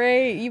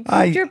great. You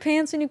pooped your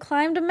pants when you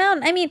climbed a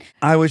mountain. I mean,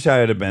 I wish I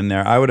would have been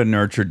there. I would have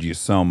nurtured you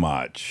so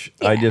much.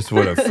 Yeah. I just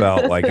would have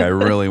felt like I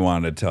really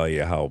wanted to tell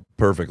you how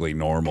perfectly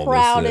normal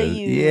proud this is. Of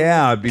you.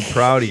 Yeah, I'd be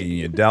proud of you.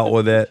 You dealt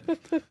with it.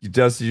 You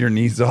dusted your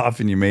knees off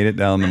and you made it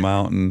down the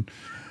mountain.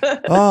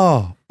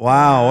 Oh,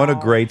 wow. What a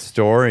great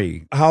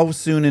story. How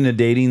soon into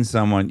dating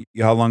someone?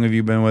 How long have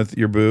you been with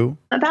your boo?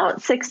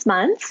 About 6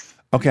 months.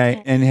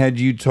 Okay. And had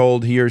you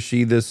told he or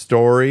she this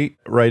story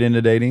right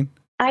into dating?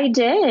 I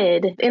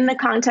did, in the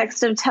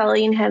context of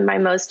telling him my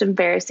most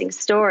embarrassing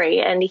story.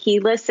 And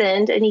he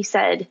listened and he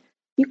said,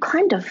 "You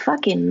climbed a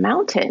fucking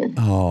mountain."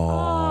 Oh,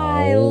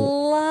 I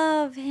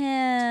love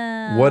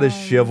him. What a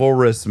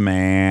chivalrous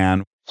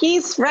man.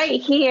 He's right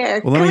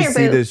here. Well, let me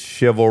see this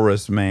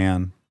chivalrous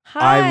man.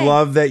 Hi. I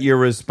love that your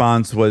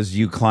response was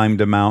you climbed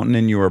a mountain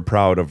and you were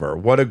proud of her.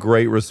 What a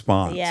great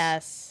response.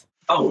 Yes.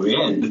 Oh,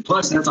 yeah.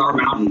 Plus, that's our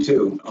mountain,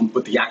 too. I'm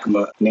with the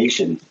Yakima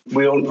Nation.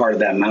 We own part of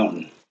that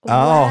mountain.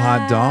 Oh,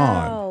 hot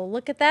dog. Oh,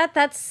 look at that.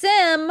 That's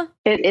Sim.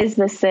 It is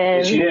the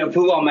Sim. She didn't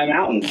poo on my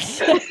mountain.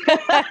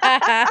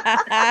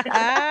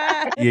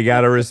 You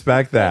got to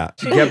respect that.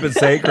 She kept it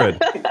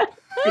sacred.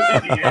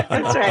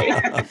 That's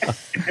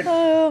right.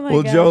 Oh, my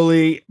Well, gosh.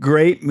 Jolie,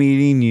 great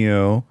meeting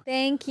you.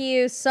 Thank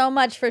you so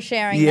much for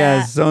sharing Yeah,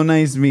 that. so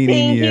nice meeting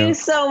Thank you. you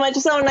so much.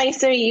 So nice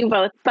to meet you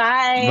both.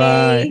 Bye.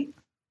 Bye.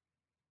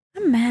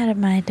 I'm mad at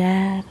my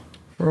dad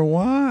For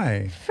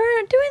why? for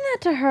doing that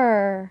to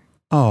her.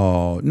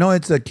 Oh, no,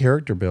 it's a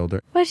character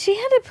builder. But she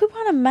had to poop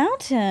on a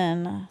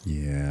mountain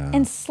Yeah.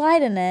 and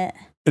slide in it.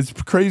 It's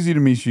crazy to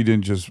me she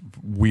didn't just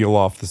wheel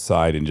off the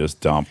side and just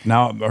dump.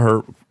 Now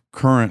her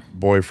current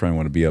boyfriend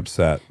would be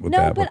upset with No,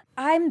 that. but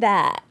I'm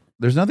that.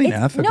 There's nothing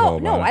It's- ethical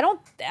about no, it. I don't.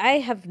 I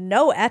have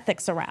no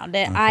ethics around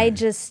it. I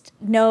just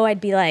know I'd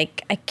be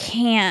like, I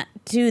can't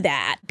do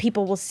that.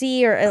 People will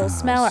see or it'll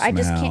smell. Or I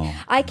just smell. can't.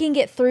 I can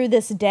get through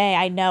this day.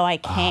 I know I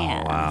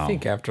can. I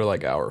think after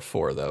like hour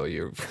 4, though,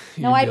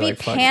 No, I'd be like,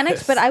 "Fuck panicked,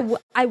 this." but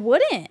I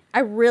wouldn't. I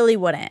really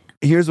wouldn't.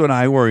 Here's what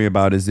I worry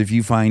about is if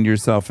you find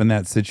yourself in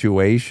that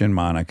situation,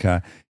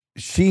 Monica,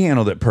 she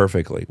handled it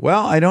perfectly.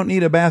 Well, I don't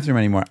need a bathroom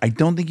anymore. I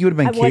don't think you would have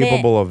I been wouldn't.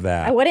 capable of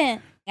that. I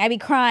wouldn't. I'd be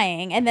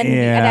crying, and then I'd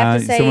Yeah,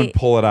 have to say, someone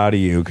pull it out of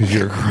you because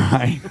you're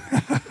crying.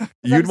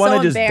 You'd I'm want to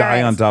so just die on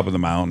embarrassed. top of the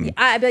mountain.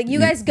 I'd be like, you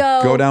guys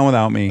go. Go down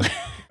without me.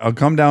 I'll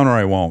come down or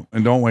I won't.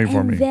 And don't wait for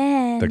And me.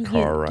 then The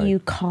car ride. you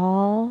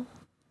call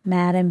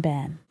Matt and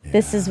Ben. Yeah.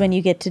 This is when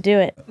you get to do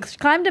it. She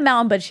climbed a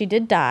mountain, but she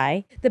did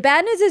die. The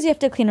bad news is you have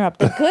to clean her up.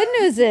 The good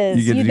news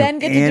is you then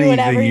get to do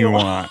whatever you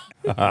want.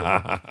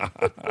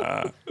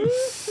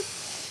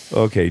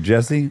 Okay,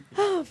 Jesse.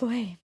 Oh,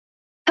 boy.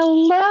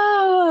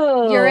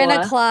 Hello. You're in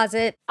a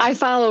closet. I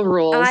follow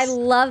rules. I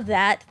love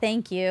that.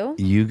 Thank you.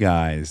 You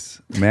guys,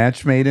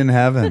 match made in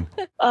heaven.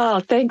 Oh,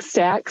 thanks,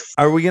 Dax.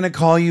 Are we going to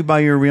call you by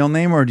your real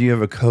name or do you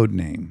have a code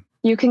name?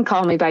 You can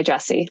call me by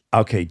Jesse.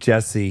 Okay,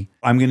 Jesse.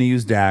 I'm going to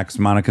use Dax.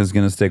 Monica's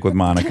going to stick with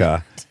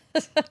Monica.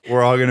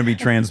 We're all going to be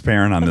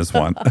transparent on this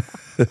one.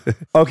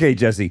 Okay,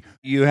 Jesse.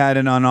 You had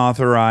an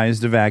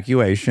unauthorized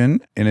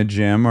evacuation in a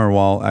gym or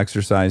while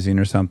exercising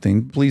or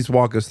something. Please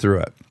walk us through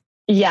it.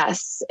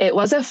 Yes, it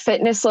was a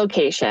fitness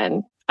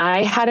location.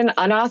 I had an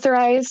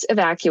unauthorized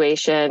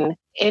evacuation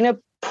in a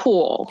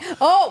pool.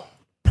 Oh,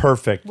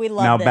 Perfect. We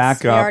love now this.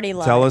 back We up. already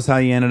love Tell it. us how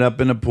you ended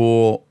up in a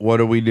pool. What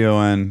are we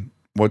doing?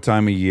 What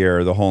time of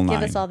year? The whole give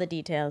nine. us all the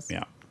details.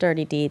 Yeah.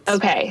 Dirty deeds.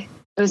 Okay.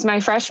 It was my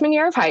freshman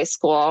year of high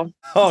school.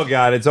 Oh,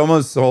 God. It's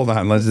almost, hold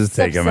on. Let's just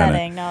take a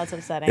minute. No, it's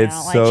upsetting. It's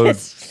I don't like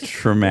so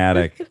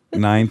traumatic.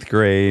 9th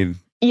grade.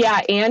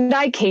 Yeah, and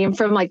I came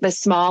from like the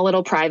small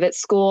little private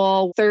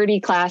school, 30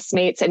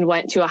 classmates, and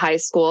went to a high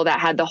school that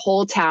had the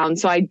whole town.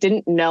 So I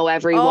didn't know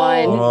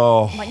everyone.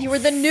 Oh, you were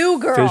the new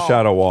girl. Fish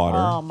out of water.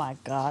 Oh, my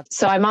God.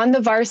 So I'm on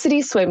the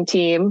varsity swim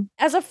team.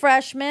 As a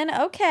freshman,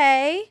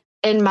 okay.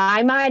 In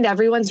my mind,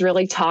 everyone's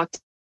really talked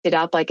it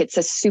up like it's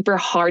a super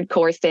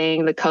hardcore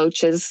thing. The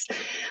coach is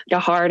a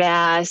hard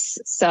ass.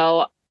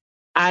 So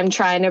I'm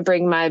trying to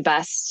bring my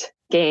best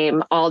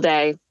game all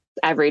day,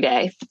 every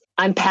day.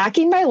 I'm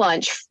packing my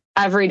lunch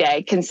every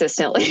day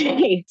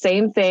consistently.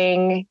 Same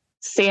thing,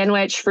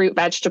 sandwich, fruit,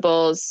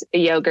 vegetables, a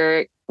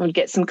yogurt. Would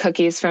get some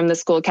cookies from the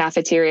school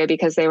cafeteria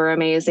because they were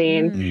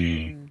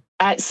amazing.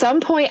 At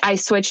some point I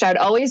switched. I'd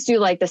always do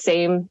like the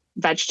same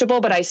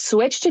vegetable, but I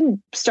switched and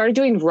started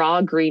doing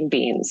raw green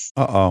beans.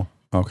 Uh-oh.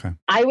 Okay.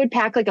 I would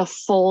pack like a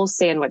full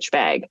sandwich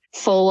bag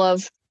full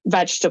of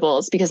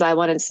vegetables because I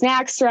wanted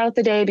snacks throughout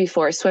the day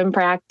before swim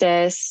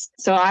practice.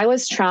 So I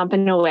was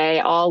chomping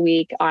away all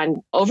week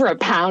on over a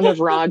pound of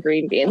raw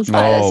green beans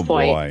by this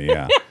point. Oh, boy,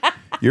 yeah.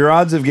 Your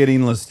odds of getting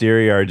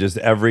listeria are just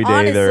every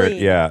day. Honestly.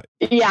 Yeah.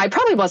 Yeah, I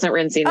probably wasn't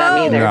rinsing them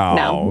either.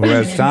 No. Who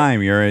has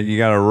time? You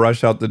got to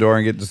rush out the door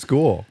and get to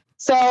school.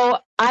 So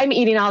I'm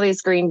eating all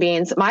these green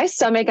beans. My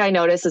stomach, I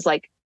notice, is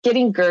like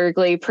getting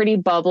gurgly, pretty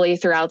bubbly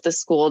throughout the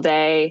school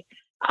day.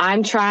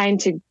 I'm trying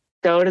to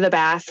go to the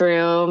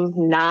bathroom,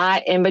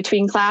 not in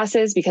between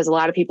classes because a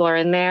lot of people are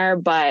in there,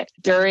 but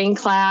during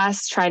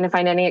class, trying to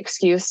find any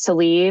excuse to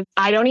leave.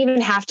 I don't even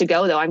have to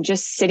go though. I'm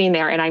just sitting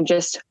there and I'm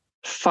just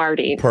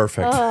farting.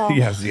 Perfect. Oh.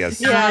 Yes.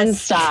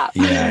 Nonstop.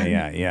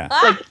 Yeah.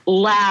 Like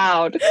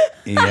loud.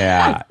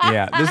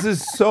 Yeah. This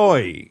is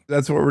soy.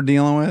 That's what we're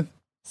dealing with.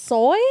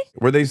 Soy?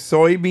 Were they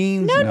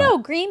soybeans? No,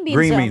 green beans.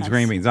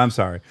 Green beans. I'm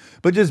sorry.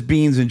 But just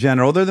beans in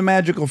general. They're the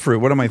magical fruit.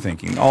 What am I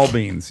thinking? All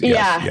beans.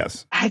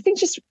 Yes. I think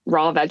just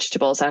raw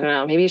vegetables. I don't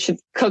know. Maybe you should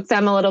cook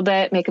them a little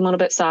bit, make them a little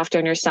bit softer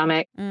in your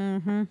stomach.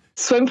 Mm-hmm.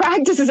 Swim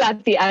practice is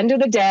at the end of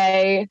the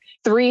day,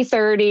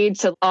 3:30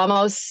 to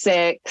almost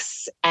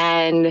 6.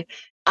 And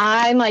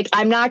I'm like,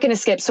 I'm not going to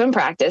skip swim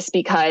practice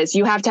because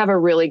you have to have a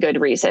really good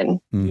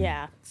reason.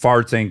 Yeah.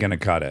 Farts ain't going to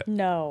cut it.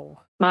 No.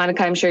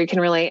 Monica, I'm sure you can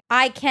relate.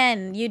 I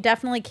can. You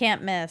definitely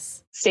can't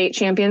miss. State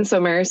champion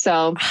swimmer.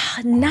 So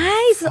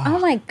nice. Oh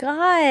my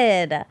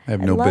God. I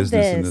have no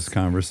business in this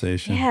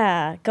conversation.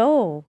 Yeah,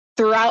 go.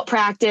 Throughout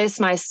practice,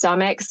 my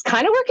stomach's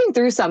kind of working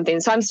through something.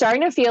 So I'm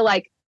starting to feel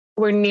like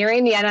we're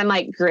nearing the end. I'm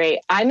like, great,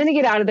 I'm going to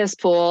get out of this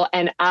pool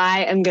and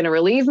I am going to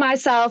relieve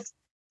myself.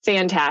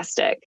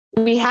 Fantastic.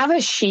 We have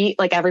a sheet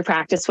like every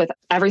practice with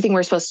everything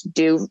we're supposed to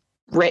do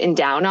written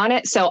down on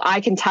it. So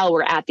I can tell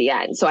we're at the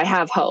end. So I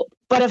have hope.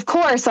 But of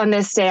course, on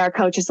this day, our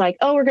coach is like,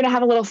 oh, we're going to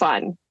have a little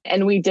fun.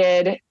 And we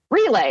did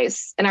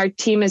relays and our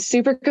team is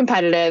super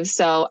competitive.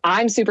 So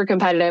I'm super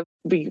competitive.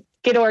 We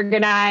get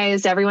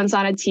organized. Everyone's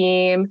on a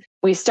team.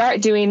 We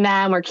start doing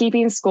them. We're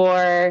keeping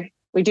score.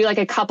 We do like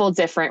a couple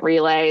different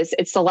relays.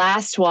 It's the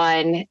last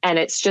one and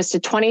it's just a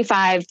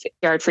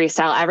 25-yard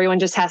freestyle. Everyone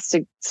just has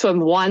to swim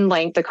one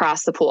length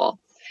across the pool.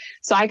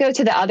 So I go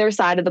to the other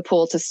side of the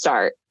pool to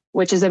start,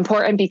 which is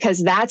important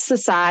because that's the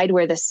side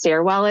where the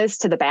stairwell is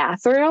to the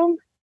bathroom.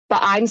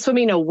 But I'm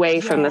swimming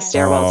away from the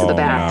stairwell to the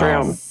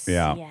bathroom.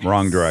 No. Yeah,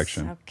 wrong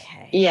direction.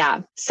 Okay.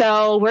 Yeah.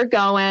 So we're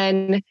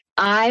going.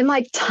 I'm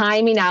like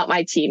timing out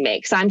my teammate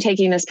because I'm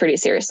taking this pretty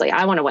seriously.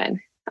 I want to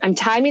win. I'm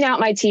timing out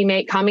my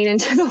teammate coming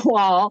into the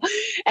wall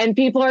and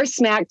people are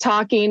smack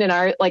talking and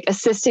our like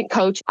assistant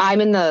coach,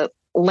 I'm in the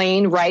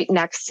lane right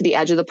next to the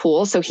edge of the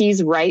pool. So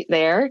he's right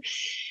there.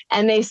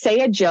 And they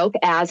say a joke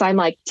as I'm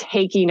like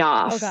taking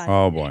off. Oh, God.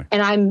 Oh boy.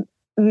 And I'm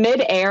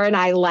midair and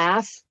I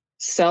laugh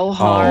so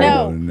hard.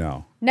 No.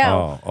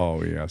 No.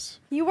 Oh, yes.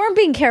 You weren't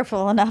being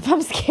careful enough.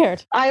 I'm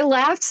scared. I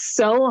laughed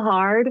so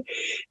hard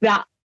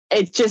that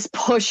it just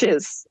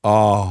pushes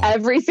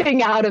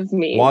everything out of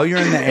me. While you're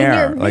in the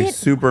air, like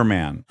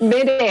Superman.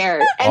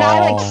 Midair. And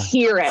I like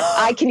hear it.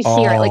 I can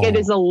hear it. Like it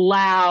is a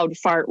loud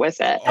fart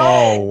with it.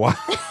 Oh, wow.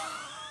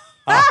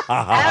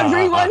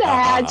 Everyone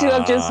had to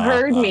have just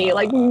heard me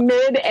like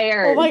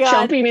midair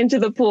jumping into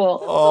the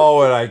pool.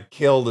 Oh, and I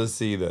kill to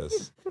see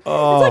this.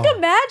 Oh. It's like a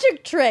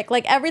magic trick.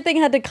 Like everything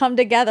had to come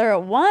together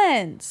at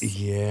once.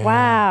 Yeah.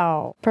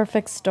 Wow.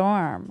 Perfect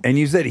storm. And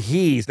you said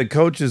the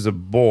coach is a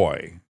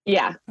boy.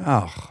 Yeah.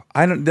 Oh,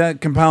 that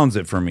compounds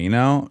it for me,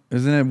 no?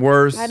 Isn't it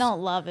worse? I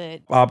don't love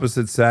it.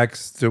 Opposite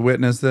sex to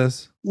witness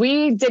this?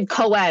 We did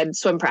co-ed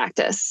swim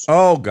practice.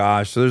 Oh,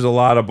 gosh. So there's a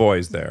lot of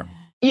boys there.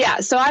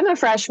 Yeah. So I'm a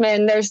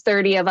freshman. There's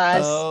 30 of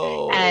us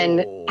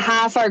and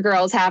half are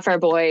girls, half are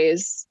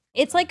boys.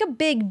 It's like a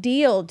big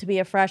deal to be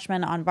a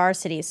freshman on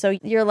varsity. So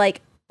you're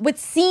like with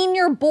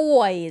senior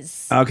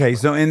boys. Okay.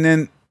 So, and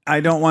then I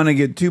don't want to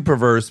get too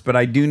perverse, but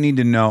I do need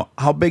to know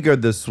how big are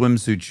the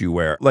swimsuits you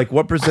wear? Like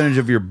what percentage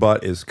of your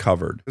butt is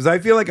covered? Because I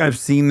feel like I've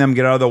seen them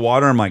get out of the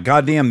water. I'm like,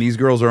 God damn, these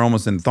girls are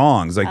almost in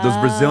thongs. Like those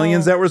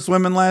Brazilians that were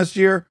swimming last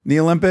year, the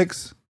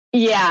Olympics.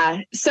 Yeah.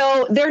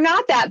 So they're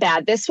not that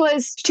bad. This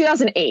was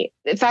 2008.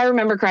 If I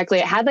remember correctly,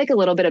 it had like a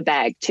little bit of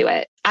bag to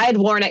it. I had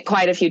worn it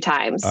quite a few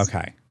times.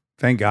 Okay.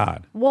 Thank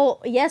God.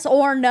 Well, yes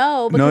or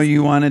no. No,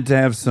 you wanted to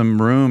have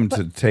some room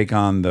to take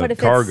on the but if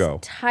cargo.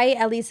 It's tight,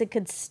 at least it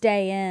could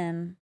stay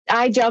in.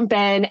 I jump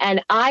in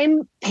and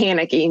I'm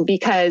panicking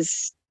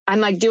because I'm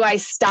like, do I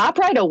stop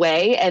right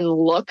away and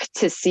look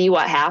to see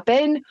what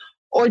happened?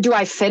 Or do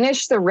I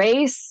finish the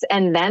race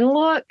and then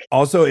look?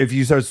 Also, if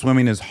you start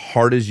swimming as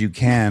hard as you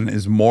can,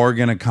 is more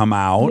going to come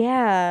out?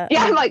 Yeah.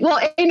 Yeah, I'm like, well,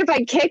 and if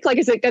I kick, like,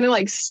 is it going to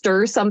like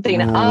stir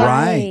something up?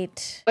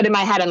 Right. But in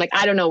my head, I'm like,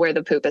 I don't know where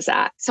the poop is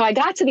at. So I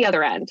got to the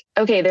other end.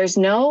 Okay, there's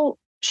no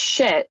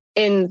shit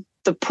in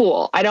the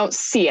pool. I don't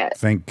see it.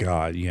 Thank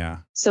God, yeah.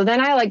 So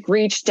then I like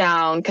reach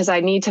down because I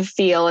need to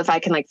feel if I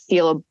can like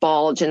feel a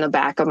bulge in the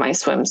back of my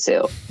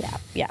swimsuit.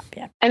 Yeah.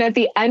 And at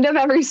the end of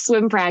every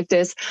swim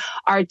practice,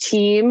 our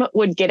team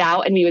would get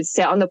out and we would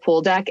sit on the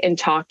pool deck and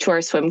talk to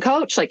our swim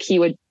coach. Like he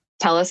would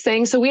tell us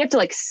things. So we have to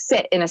like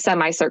sit in a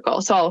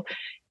semicircle. So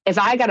if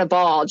I got a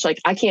bulge, like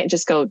I can't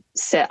just go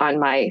sit on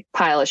my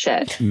pile of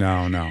shit.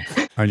 No.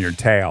 On your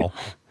tail.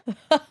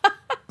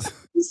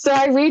 So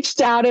I reached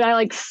down and I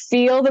like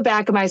feel the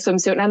back of my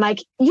swimsuit and I'm like,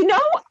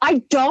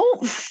 I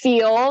don't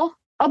feel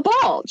a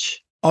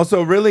bulge.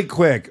 Also, really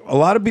quick, a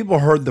lot of people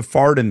heard the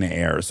fart in the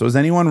air. So is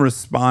anyone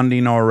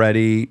responding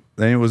already?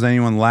 Was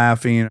anyone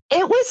laughing?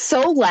 It was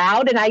so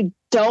loud and I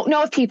don't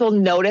know if people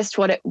noticed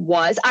what it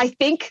was. I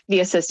think the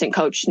assistant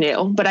coach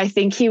knew, but I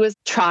think he was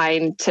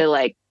trying to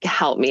like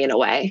help me in a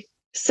way.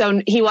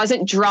 So he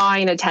wasn't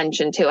drawing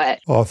attention to it.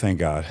 Oh, thank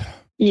God.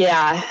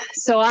 Yeah.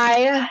 So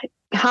I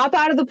hop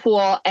out of the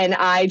pool and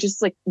I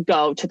just like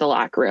go to the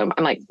locker room.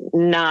 I'm like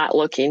not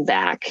looking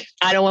back.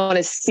 I don't want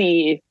to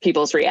see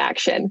people's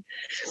reaction.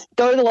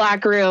 Go to the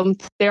locker room.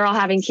 They're all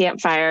having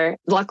campfire.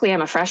 Luckily,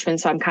 I'm a freshman,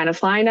 so I'm kind of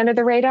flying under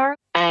the radar.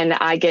 And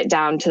I get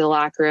down to the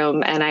locker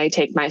room and I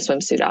take my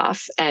swimsuit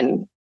off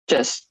and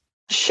just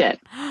shit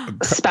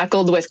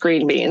speckled with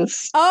green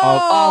beans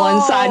all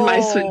inside my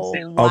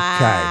swimsuit.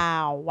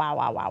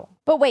 Wow.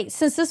 But wait,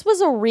 since this was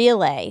a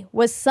relay,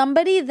 was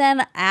somebody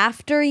then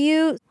after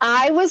you?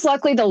 I was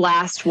luckily the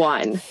last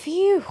one.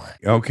 Phew.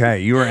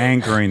 Okay, you were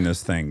anchoring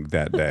this thing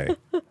that day.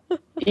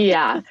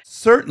 Yeah.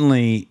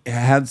 Certainly,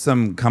 had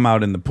some come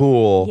out in the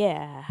pool,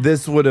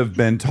 this would have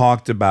been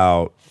talked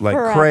about like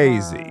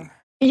crazy.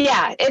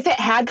 Yeah, if it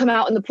had come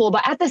out in the pool.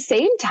 But at the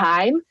same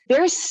time,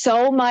 there's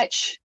so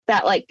much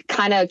that like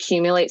kind of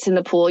accumulates in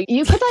the pool.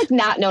 You could like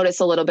not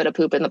notice a little bit of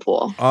poop in the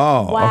pool.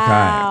 Oh,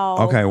 wow.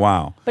 Okay,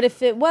 wow. But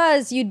if it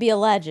was, you'd be a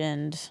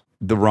legend.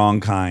 The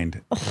wrong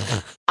kind.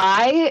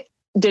 I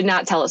did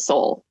not tell a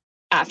soul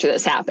after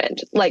this happened.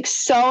 Like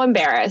so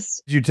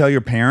embarrassed. Did you tell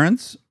your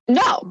parents?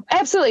 No,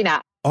 absolutely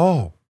not.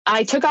 Oh.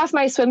 I took off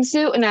my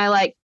swimsuit and I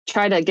like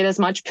tried to get as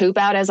much poop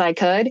out as I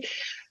could.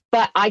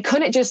 But I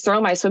couldn't just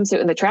throw my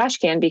swimsuit in the trash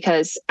can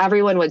because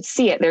everyone would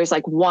see it. There's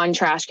like one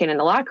trash can in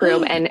the locker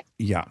room. And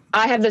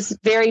I have this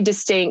very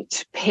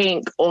distinct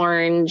pink,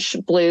 orange,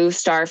 blue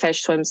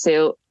starfish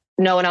swimsuit.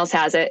 No one else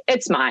has it.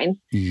 It's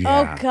mine.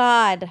 Yeah. Oh,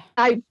 God.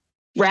 I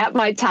wrap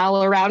my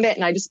towel around it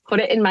and I just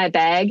put it in my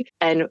bag.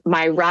 And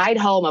my ride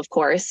home, of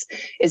course,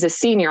 is a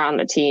senior on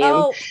the team.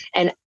 Oh.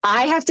 And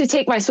I have to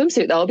take my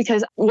swimsuit, though,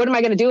 because what am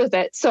I going to do with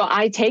it? So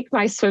I take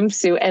my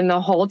swimsuit and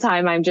the whole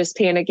time I'm just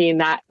panicking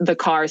that the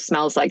car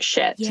smells like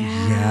shit. Yeah.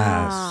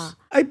 Yes.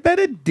 I bet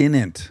it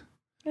didn't.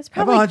 It's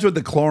probably have a hunch with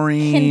the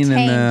chlorine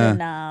and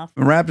enough.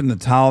 Wrapped in the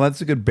towel.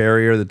 That's a good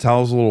barrier. The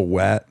towel's a little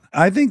wet.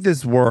 I think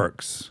this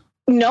works.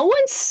 No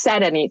one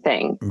said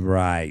anything.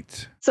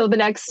 Right. So the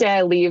next day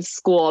I leave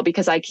school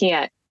because I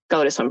can't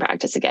go to swim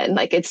practice again.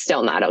 Like it's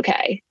still not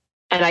okay.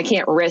 And I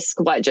can't risk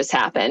what just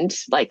happened,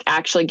 like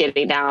actually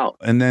getting out.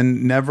 And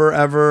then never,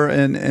 ever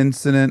an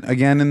incident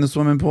again in the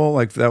swimming pool?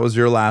 Like that was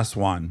your last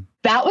one?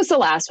 That was the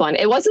last one.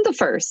 It wasn't the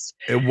first.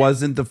 It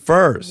wasn't the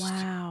first?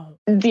 Wow.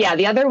 Yeah,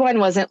 the other one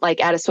wasn't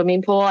like at a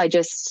swimming pool. I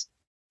just,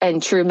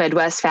 in true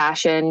Midwest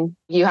fashion,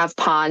 you have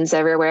ponds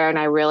everywhere. And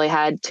I really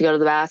had to go to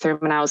the bathroom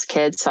when I was a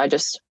kid. So I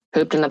just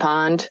pooped in the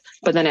pond,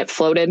 but then it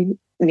floated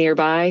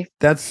nearby.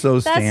 That's so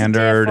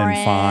standard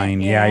and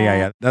fine.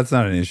 Yeah. That's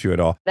not an issue at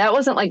all. That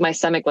wasn't like my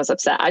stomach was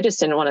upset. I just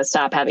didn't want to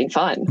stop having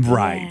fun.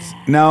 Right.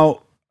 Yeah.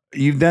 Now,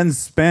 you've then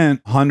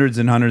spent hundreds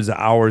and hundreds of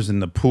hours in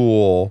the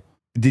pool.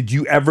 Did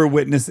you ever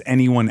witness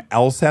anyone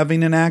else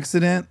having an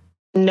accident?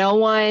 No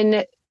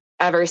one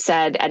ever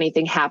said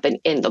anything happened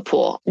in the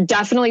pool.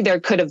 Definitely there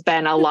could have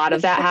been a lot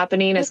of that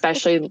happening,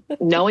 especially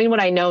knowing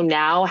what I know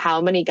now,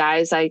 how many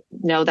guys I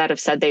know that have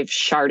said they've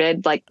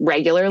sharted like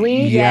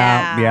regularly.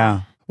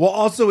 Yeah. Well,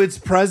 also, it's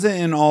present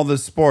in all the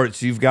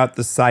sports. You've got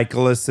the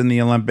cyclists in the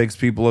Olympics.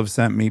 People have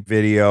sent me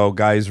video.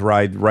 Guys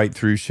ride right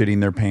through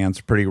shitting their pants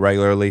pretty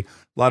regularly.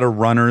 A lot of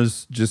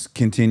runners just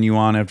continue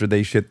on after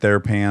they shit their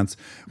pants.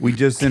 We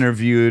just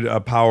interviewed a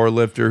power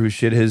lifter who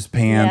shit his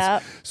pants.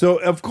 Yep. So,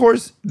 of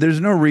course,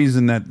 there's no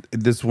reason that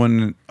this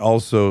wouldn't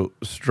also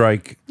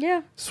strike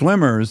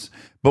swimmers.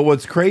 But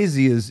what's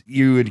crazy is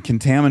you would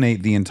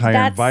contaminate the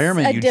entire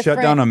environment. You'd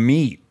shut down a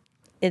meet.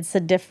 it's a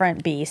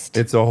different beast.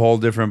 It's a whole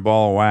different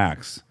ball of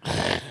wax.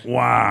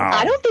 Wow.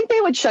 I don't think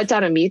they would shut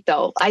down a meat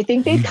though. I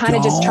think they'd kind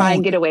of just try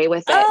and get away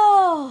with it.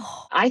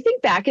 Oh, I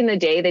think back in the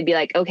day, they'd be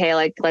like, okay,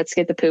 like let's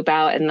get the poop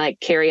out and like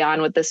carry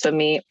on with the swim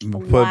meet.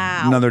 Put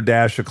another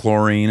dash of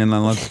chlorine and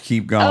then let's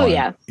keep going. Oh,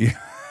 yeah.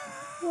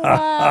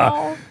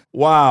 wow.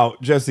 Wow,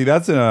 Jesse,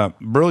 that's a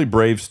really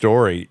brave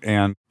story.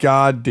 And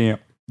goddamn,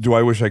 do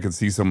I wish I could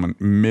see someone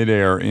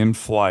midair in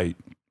flight.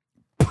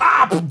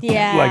 Pop!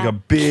 Yeah. Like a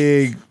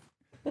big,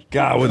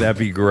 God, would that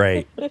be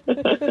great?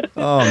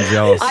 Oh, I'm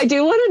jealous. I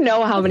do want to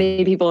know how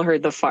many people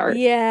heard the fart.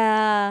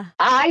 Yeah.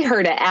 I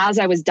heard it as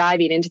I was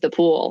diving into the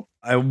pool.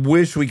 I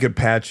wish we could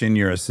patch in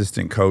your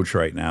assistant coach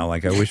right now.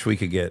 Like, I wish we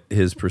could get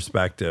his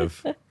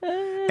perspective.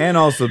 And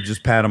also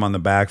just pat him on the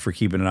back for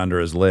keeping it under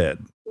his lid.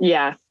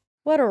 Yeah.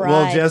 What a ride.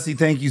 Well, Jesse,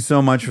 thank you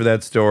so much for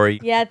that story.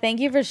 Yeah, thank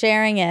you for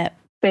sharing it.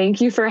 Thank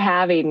you for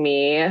having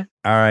me. All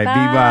right, be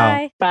well.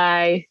 Bye.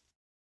 Bye.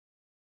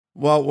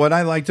 Well, what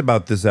I liked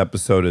about this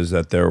episode is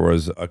that there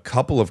was a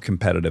couple of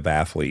competitive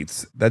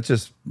athletes. That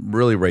just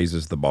really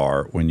raises the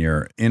bar when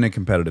you're in a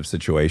competitive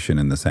situation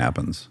and this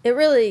happens. It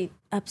really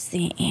ups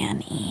the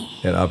ante.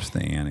 It ups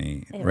the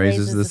ante. It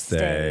raises the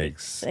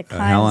stakes. It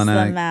climbs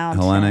the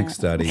mountain. Hellenic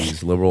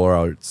studies, liberal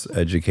arts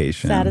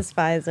education.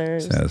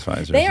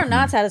 Satisfizers. They are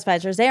not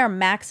satisfizers. They are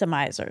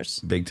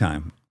maximizers. Big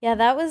time. Yeah,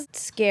 that was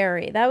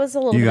scary. That was a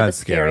little You bit got of a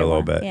scared scary a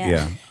little one. bit.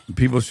 Yeah.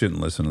 People shouldn't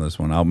listen to this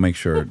one. I'll make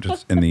sure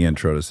just in the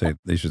intro to say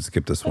they should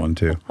skip this one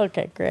too.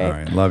 Okay, great. All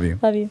right. Love you.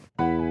 Love you.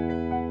 Do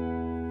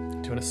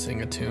you want to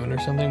sing a tune or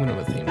something? We don't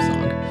have a theme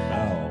song.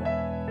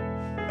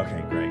 Oh.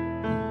 Okay, great.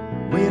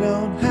 We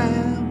don't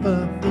have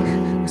a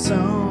theme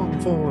song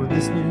for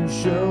this new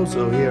show,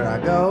 so here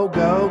I go.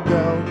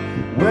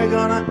 We're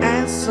gonna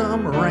ask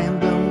some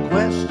random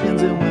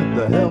questions, and with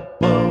the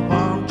help of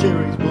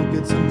Armchair, we'll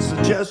get some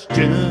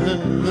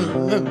suggestions.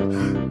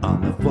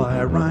 On the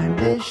fly rhyme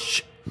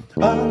dish,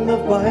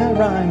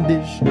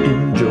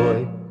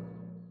 enjoy.